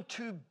going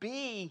to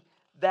be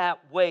that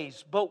way,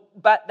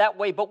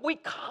 but we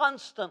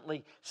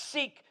constantly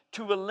seek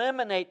to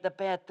eliminate the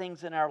bad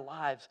things in our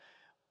lives,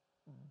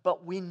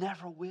 but we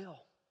never will.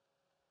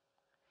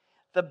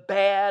 The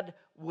bad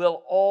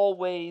will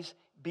always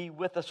be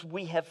with us.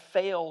 We have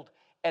failed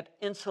at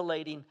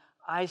insulating,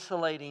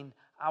 isolating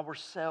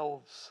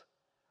ourselves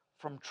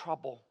from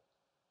trouble.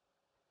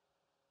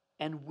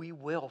 And we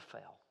will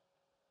fail.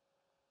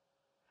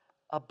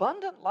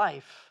 Abundant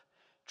life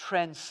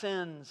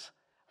transcends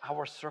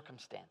our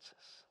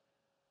circumstances.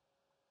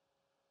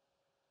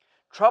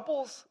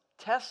 Troubles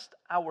test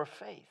our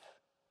faith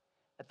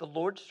at the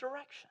Lord's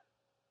direction.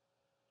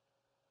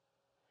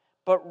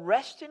 But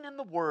resting in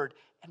the Word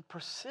and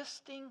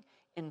persisting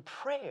in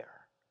prayer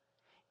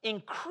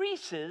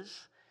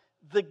increases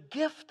the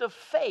gift of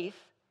faith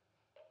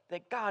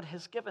that God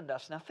has given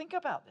us. Now think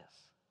about this.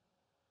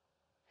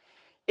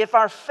 If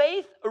our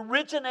faith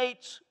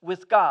originates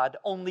with God,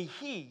 only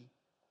He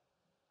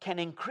can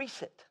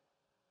increase it.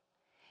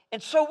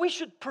 And so we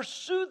should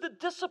pursue the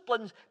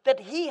disciplines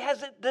that He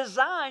has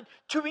designed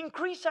to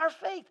increase our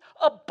faith.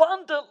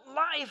 Abundant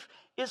life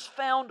is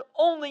found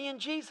only in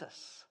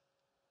Jesus.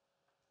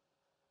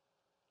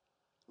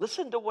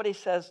 Listen to what He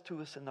says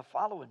to us in the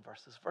following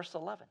verses. Verse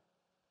 11.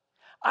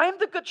 I am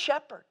the good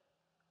shepherd.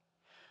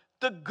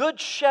 The good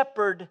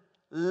shepherd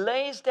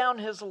lays down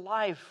his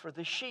life for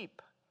the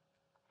sheep.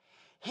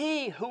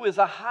 He who is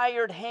a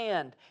hired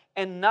hand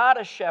and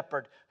not a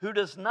shepherd, who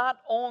does not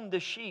own the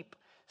sheep,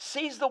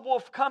 sees the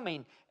wolf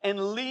coming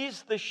and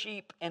leaves the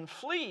sheep and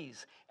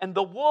flees, and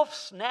the wolf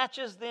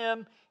snatches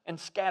them and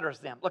scatters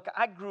them. Look,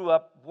 I grew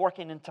up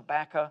working in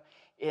tobacco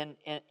in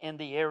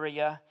the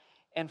area,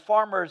 and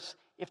farmers,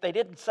 if they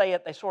didn't say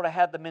it, they sort of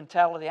had the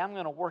mentality, I'm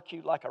going to work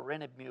you like a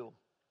rented mule.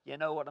 You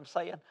know what I'm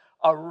saying?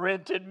 A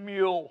rented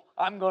mule.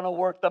 I'm going to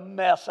work the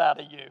mess out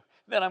of you.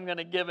 Then I'm going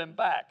to give him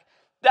back.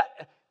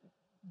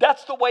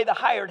 That's the way the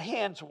hired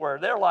hands were.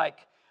 They're like,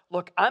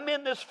 look, I'm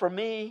in this for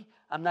me.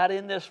 I'm not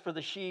in this for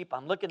the sheep.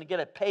 I'm looking to get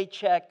a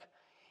paycheck.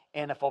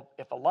 And if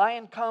a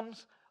lion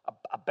comes,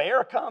 a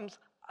bear comes,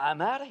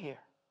 I'm out of here.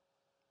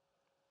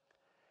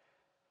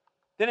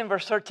 Then in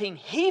verse 13,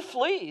 he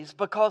flees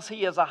because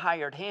he is a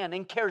hired hand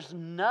and cares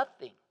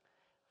nothing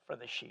for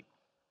the sheep.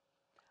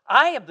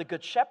 I am the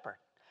good shepherd.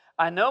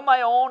 I know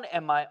my own,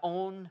 and my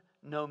own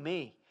know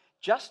me,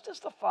 just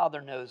as the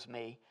Father knows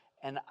me,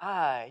 and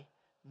I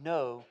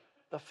know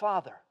the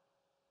Father.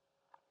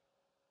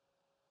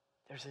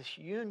 There's this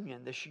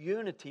union, this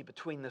unity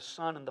between the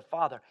Son and the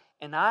Father.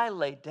 And I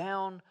lay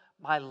down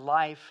my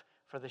life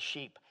for the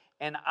sheep.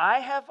 And I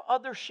have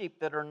other sheep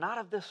that are not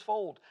of this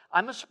fold.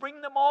 I must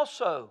bring them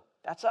also.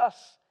 That's us,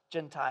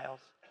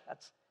 Gentiles.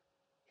 That's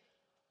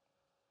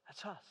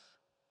us.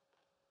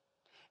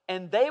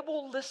 And they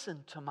will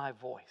listen to my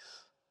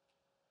voice.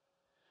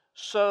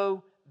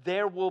 So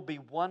there will be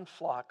one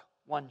flock,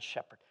 one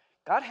shepherd.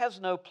 God has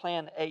no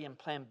plan A and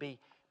plan B.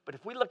 But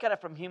if we look at it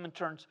from human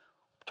terms,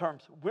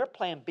 we're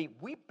plan B.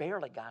 We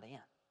barely got in.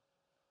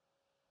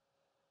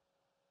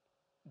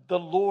 The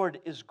Lord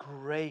is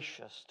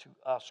gracious to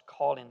us,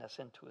 calling us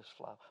into His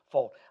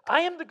fold.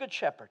 I am the good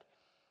shepherd.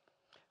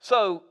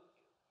 So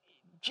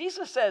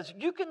Jesus says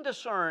you can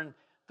discern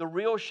the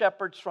real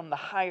shepherds from the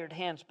hired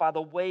hands by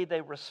the way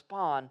they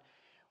respond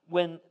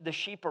when the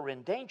sheep are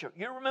in danger.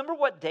 You remember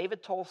what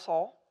David told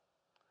Saul?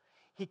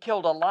 He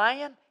killed a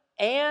lion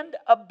and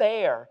a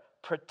bear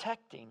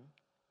protecting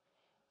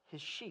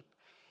his sheep.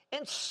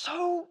 In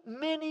so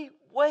many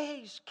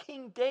ways,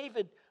 King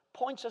David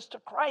points us to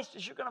Christ,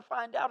 as you're going to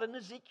find out in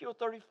Ezekiel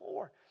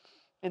 34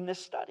 in this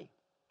study.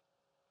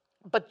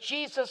 But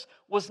Jesus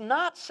was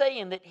not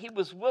saying that he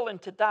was willing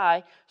to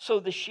die so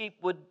the sheep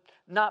would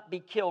not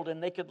be killed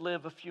and they could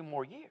live a few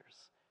more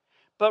years.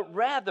 But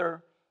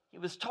rather, he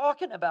was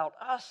talking about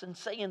us and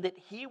saying that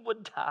he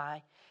would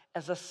die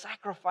as a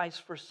sacrifice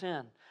for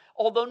sin.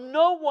 Although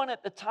no one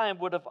at the time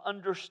would have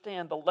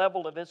understood the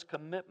level of his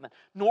commitment,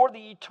 nor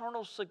the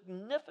eternal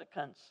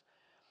significance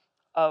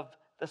of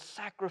the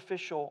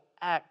sacrificial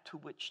act to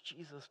which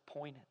Jesus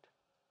pointed.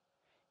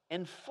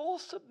 In full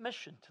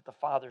submission to the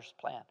Father's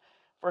plan.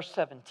 Verse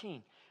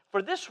 17,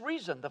 for this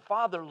reason the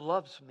Father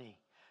loves me,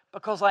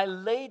 because I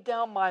laid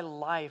down my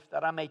life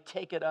that I may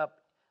take it up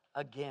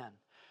again.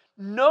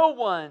 No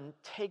one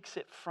takes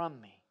it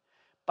from me,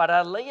 but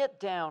I lay it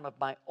down of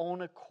my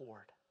own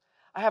accord.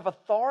 I have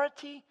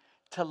authority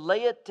to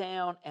lay it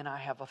down, and I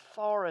have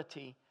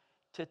authority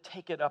to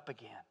take it up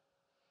again.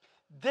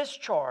 This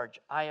charge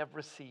I have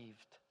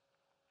received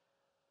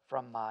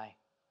from my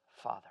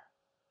Father.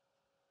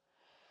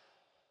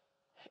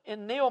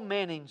 In Neil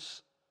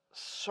Manning's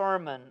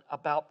sermon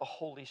about the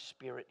Holy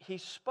Spirit, he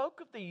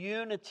spoke of the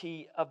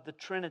unity of the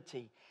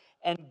Trinity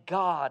and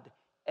God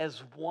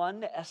as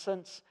one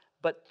essence,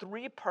 but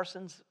three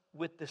persons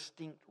with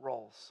distinct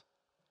roles.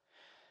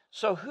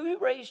 So who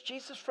raised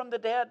Jesus from the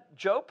dead?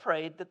 Joe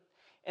prayed that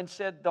and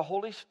said the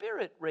Holy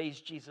Spirit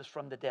raised Jesus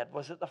from the dead.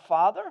 Was it the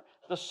Father,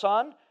 the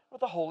Son, or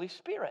the Holy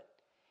Spirit?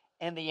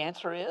 And the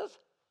answer is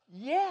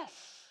yes.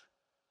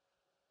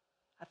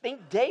 I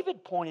think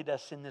David pointed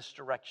us in this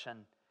direction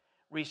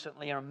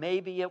recently, or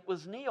maybe it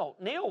was Neil.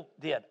 Neil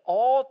did.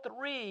 All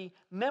three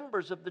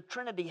members of the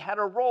Trinity had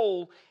a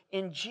role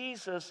in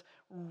Jesus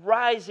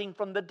rising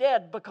from the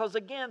dead, because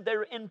again,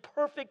 they're in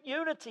perfect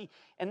unity.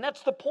 And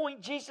that's the point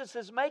Jesus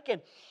is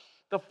making.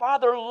 The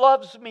Father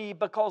loves me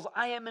because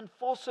I am in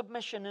full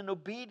submission and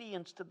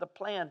obedience to the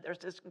plan. There's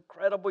this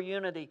incredible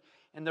unity,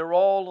 and they're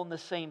all on the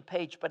same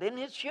page. But in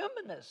his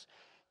humanness,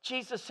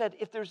 Jesus said,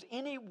 if there's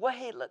any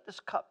way, let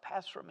this cup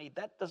pass from me.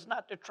 That does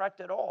not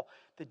detract at all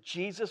that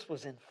Jesus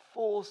was in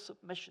full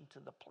submission to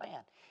the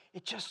plan.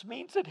 It just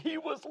means that he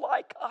was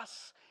like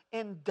us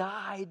and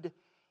died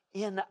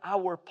in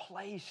our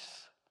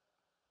place.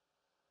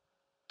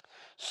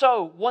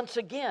 So, once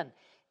again,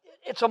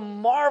 it's a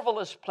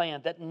marvelous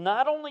plan that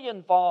not only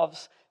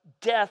involves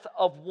death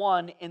of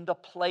one in the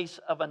place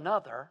of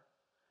another.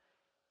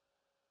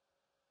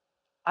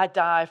 I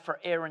die for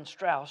Aaron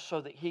Strauss so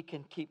that he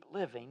can keep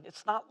living.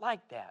 It's not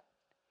like that.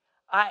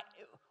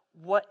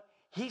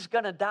 He's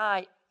going to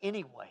die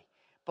anyway.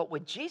 But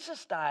when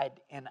Jesus died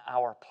in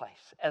our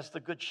place as the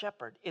Good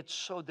Shepherd, it's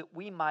so that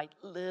we might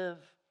live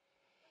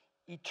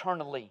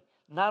eternally.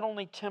 Not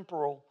only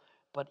temporal,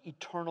 but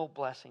eternal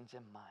blessings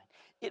in mind.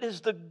 It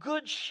is the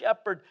Good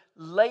Shepherd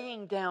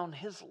laying down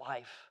his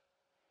life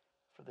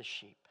for the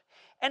sheep.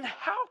 And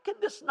how can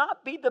this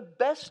not be the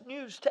best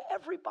news to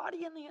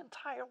everybody in the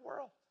entire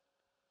world?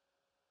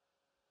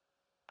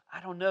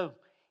 I don't know.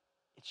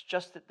 It's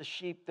just that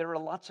there are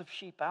lots of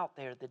sheep out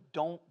there that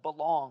don't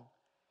belong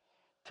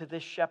to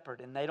this shepherd,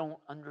 and they don't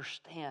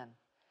understand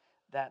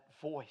that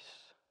voice.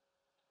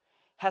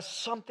 Has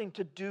something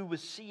to do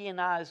with seeing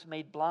eyes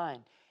made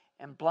blind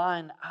and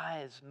blind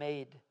eyes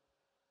made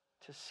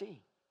to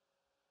see.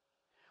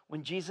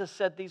 When Jesus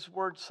said these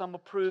words, some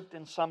approved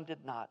and some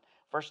did not.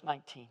 Verse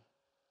 19.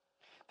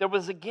 There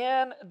was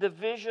again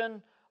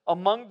division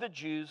among the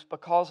Jews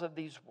because of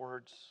these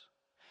words.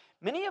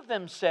 Many of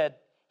them said,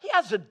 he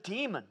has a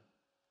demon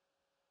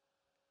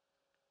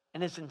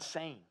and is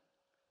insane.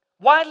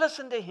 Why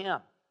listen to him?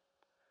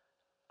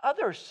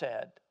 Others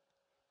said,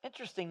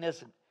 interesting,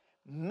 isn't it?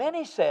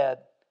 Many said,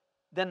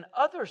 then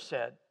others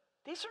said,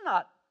 these are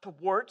not the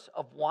words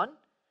of one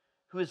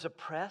who is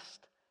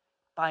oppressed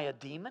by a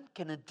demon.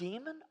 Can a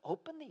demon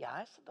open the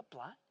eyes of the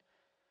blind?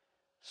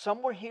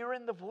 Some were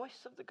hearing the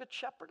voice of the Good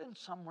Shepherd and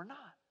some were not.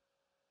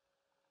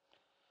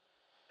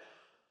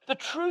 The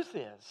truth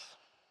is,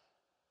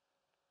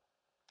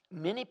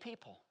 many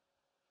people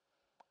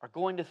are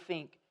going to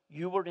think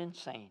you are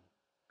insane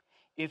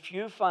if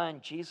you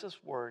find Jesus'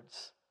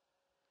 words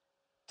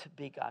to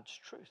be God's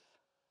truth,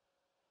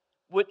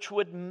 which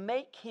would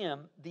make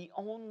him the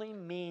only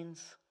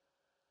means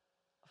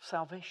of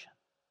salvation.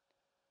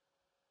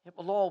 It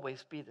will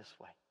always be this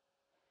way.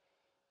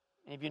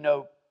 And if you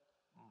know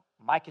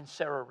Mike and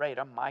Sarah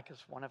Rader, Mike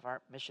is one of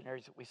our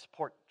missionaries that we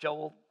support.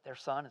 Joel, their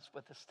son, is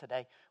with us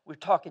today. We were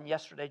talking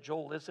yesterday.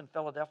 Joel lives in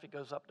Philadelphia,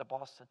 goes up to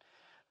Boston,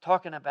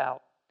 talking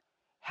about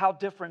how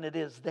different it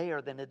is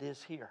there than it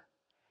is here.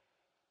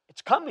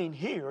 It's coming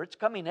here. It's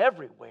coming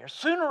everywhere.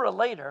 Sooner or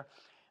later,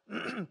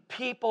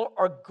 people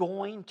are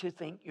going to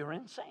think you're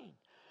insane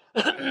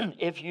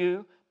if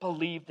you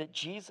believe that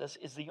Jesus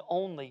is the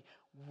only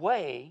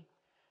way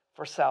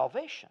for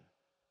salvation.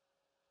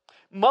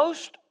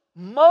 Most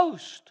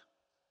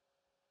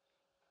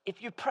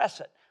if you press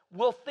it,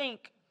 will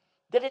think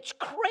that it's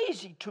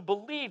crazy to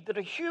believe that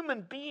a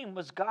human being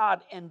was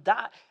God and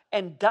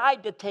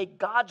died to take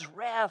God's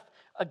wrath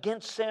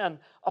against sin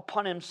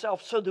upon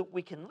himself so that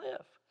we can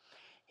live.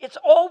 It's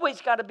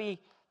always got to be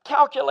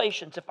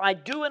calculations. If I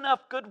do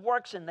enough good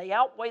works and they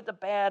outweigh the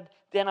bad,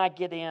 then I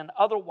get in.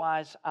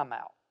 Otherwise, I'm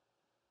out.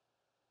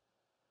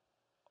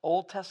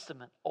 Old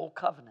Testament, Old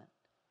Covenant.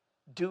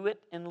 Do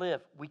it and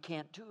live. We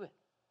can't do it.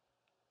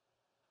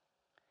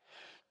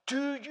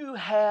 Do you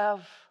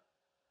have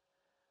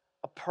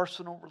a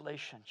personal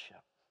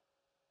relationship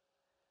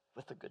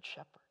with the Good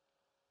Shepherd?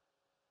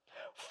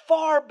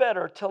 Far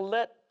better to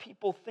let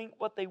people think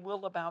what they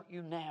will about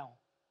you now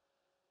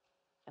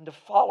and to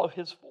follow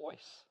his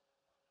voice,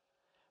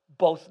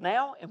 both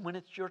now and when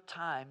it's your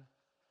time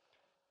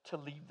to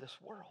leave this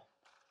world.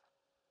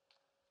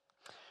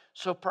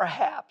 So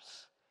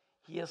perhaps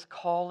he is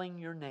calling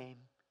your name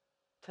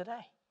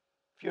today.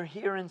 If you're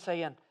here and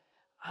saying,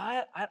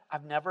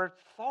 I've never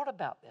thought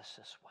about this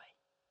way.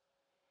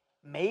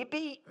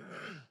 Maybe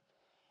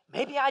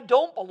I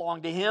don't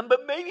belong to him,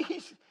 but maybe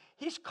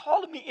he's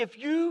calling me. If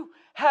you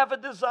have a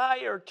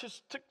desire to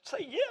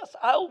say, yes,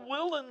 I'll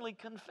willingly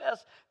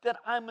confess that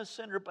I'm a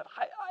sinner, but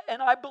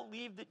I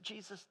believe that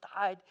Jesus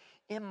died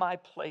in my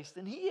place,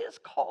 then he is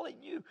calling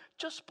you.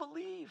 Just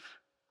believe.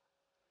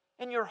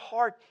 In your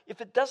heart, if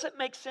it doesn't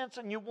make sense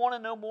and you want to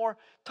know more,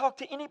 talk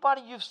to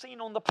anybody you've seen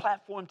on the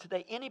platform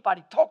today.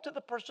 Anybody. Talk to the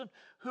person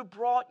who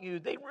brought you.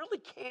 They really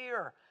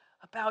care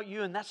about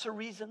you, and that's the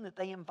reason that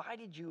they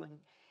invited you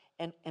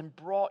and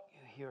brought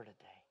you here today.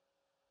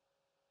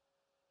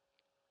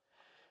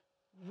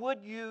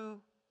 Would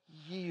you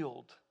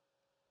yield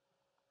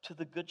to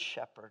the Good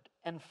Shepherd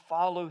and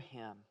follow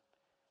him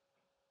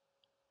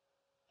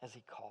as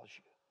he calls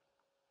you?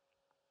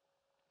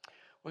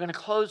 We're going to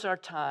close our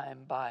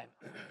time by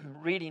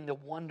reading the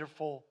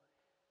wonderful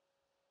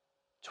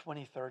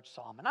 23rd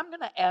Psalm. And I'm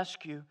going to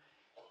ask you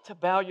to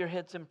bow your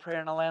heads in prayer,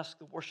 and I'll ask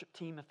the worship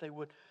team if they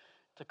would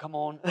to come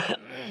on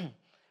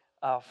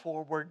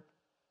forward.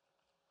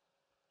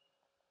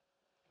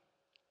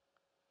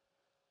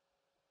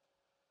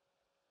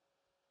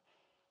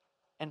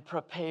 And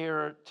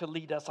prepare to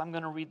lead us. I'm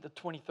going to read the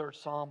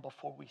 23rd Psalm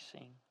before we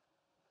sing.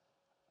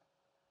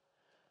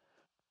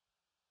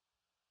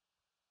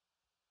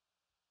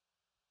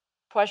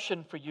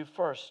 Question for you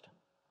first.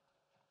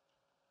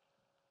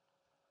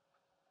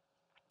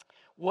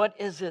 What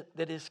is it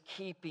that is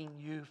keeping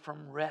you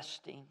from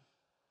resting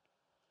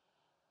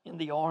in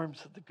the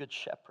arms of the Good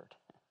Shepherd?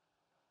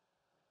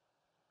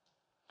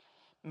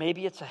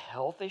 Maybe it's a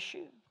health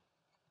issue.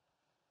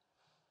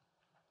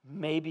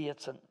 Maybe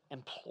it's an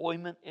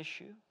employment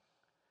issue.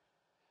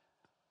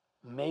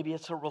 Maybe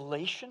it's a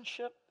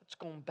relationship that's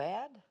gone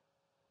bad.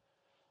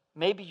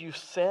 Maybe you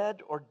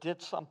said or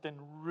did something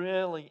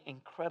really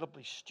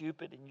incredibly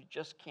stupid and you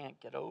just can't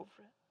get over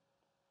it.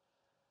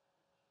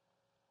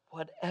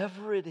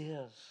 Whatever it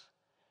is,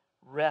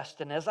 rest.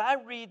 And as I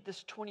read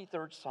this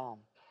 23rd Psalm,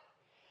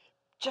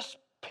 just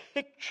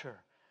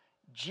picture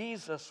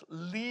Jesus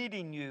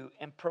leading you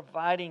and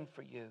providing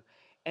for you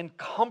and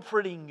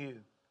comforting you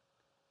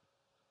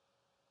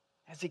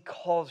as he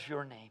calls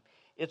your name.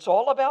 It's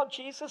all about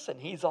Jesus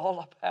and he's all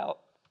about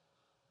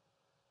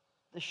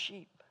the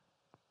sheep.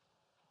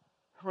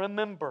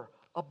 Remember,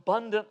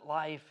 abundant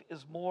life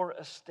is more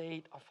a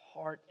state of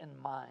heart and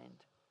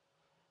mind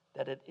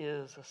than it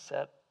is a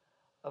set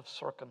of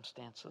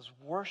circumstances.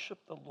 Worship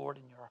the Lord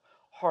in your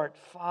heart.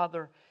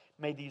 Father,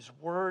 may these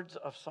words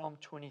of Psalm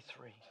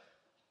 23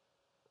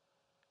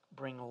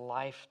 bring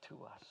life to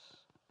us.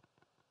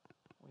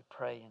 We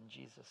pray in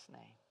Jesus'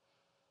 name.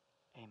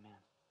 Amen.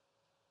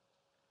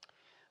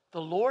 The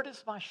Lord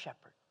is my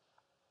shepherd.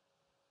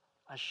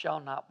 I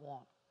shall not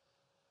want.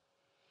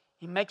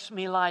 He makes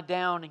me lie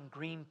down in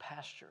green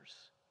pastures.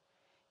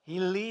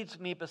 He leads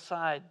me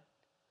beside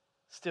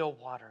still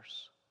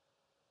waters.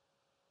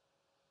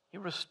 He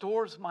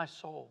restores my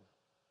soul.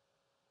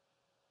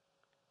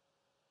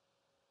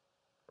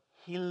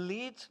 He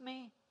leads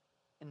me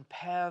in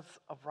paths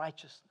of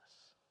righteousness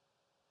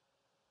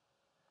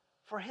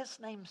for his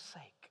name's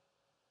sake.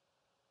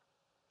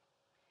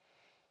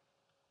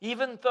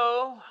 Even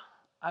though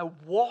I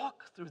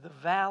walk through the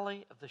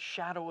valley of the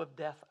shadow of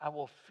death, I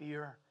will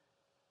fear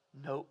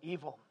no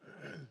evil.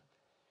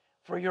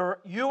 For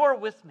you are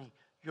with me,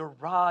 your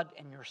rod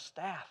and your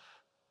staff,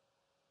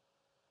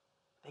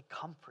 they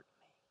comfort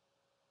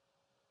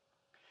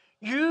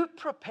me. You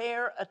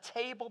prepare a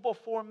table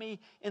before me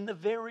in the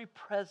very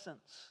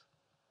presence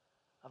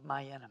of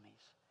my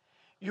enemies.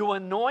 You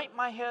anoint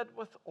my head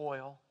with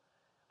oil,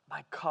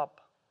 my cup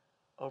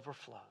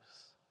overflows.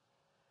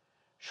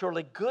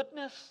 Surely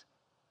goodness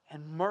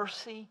and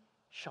mercy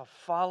shall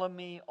follow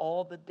me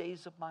all the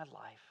days of my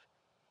life,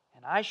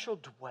 and I shall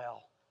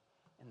dwell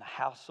in the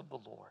house of the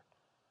Lord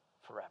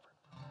forever.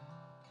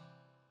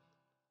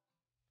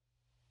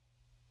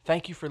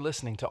 Thank you for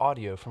listening to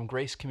audio from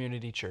Grace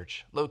Community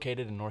Church,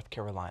 located in North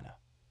Carolina.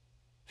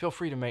 Feel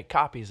free to make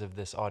copies of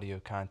this audio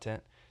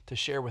content to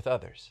share with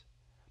others,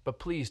 but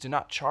please do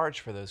not charge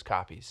for those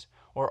copies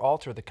or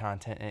alter the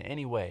content in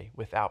any way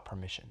without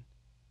permission.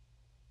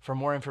 For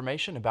more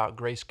information about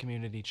Grace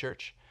Community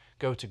Church,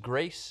 go to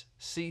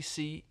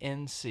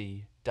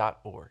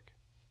graceccnc.org.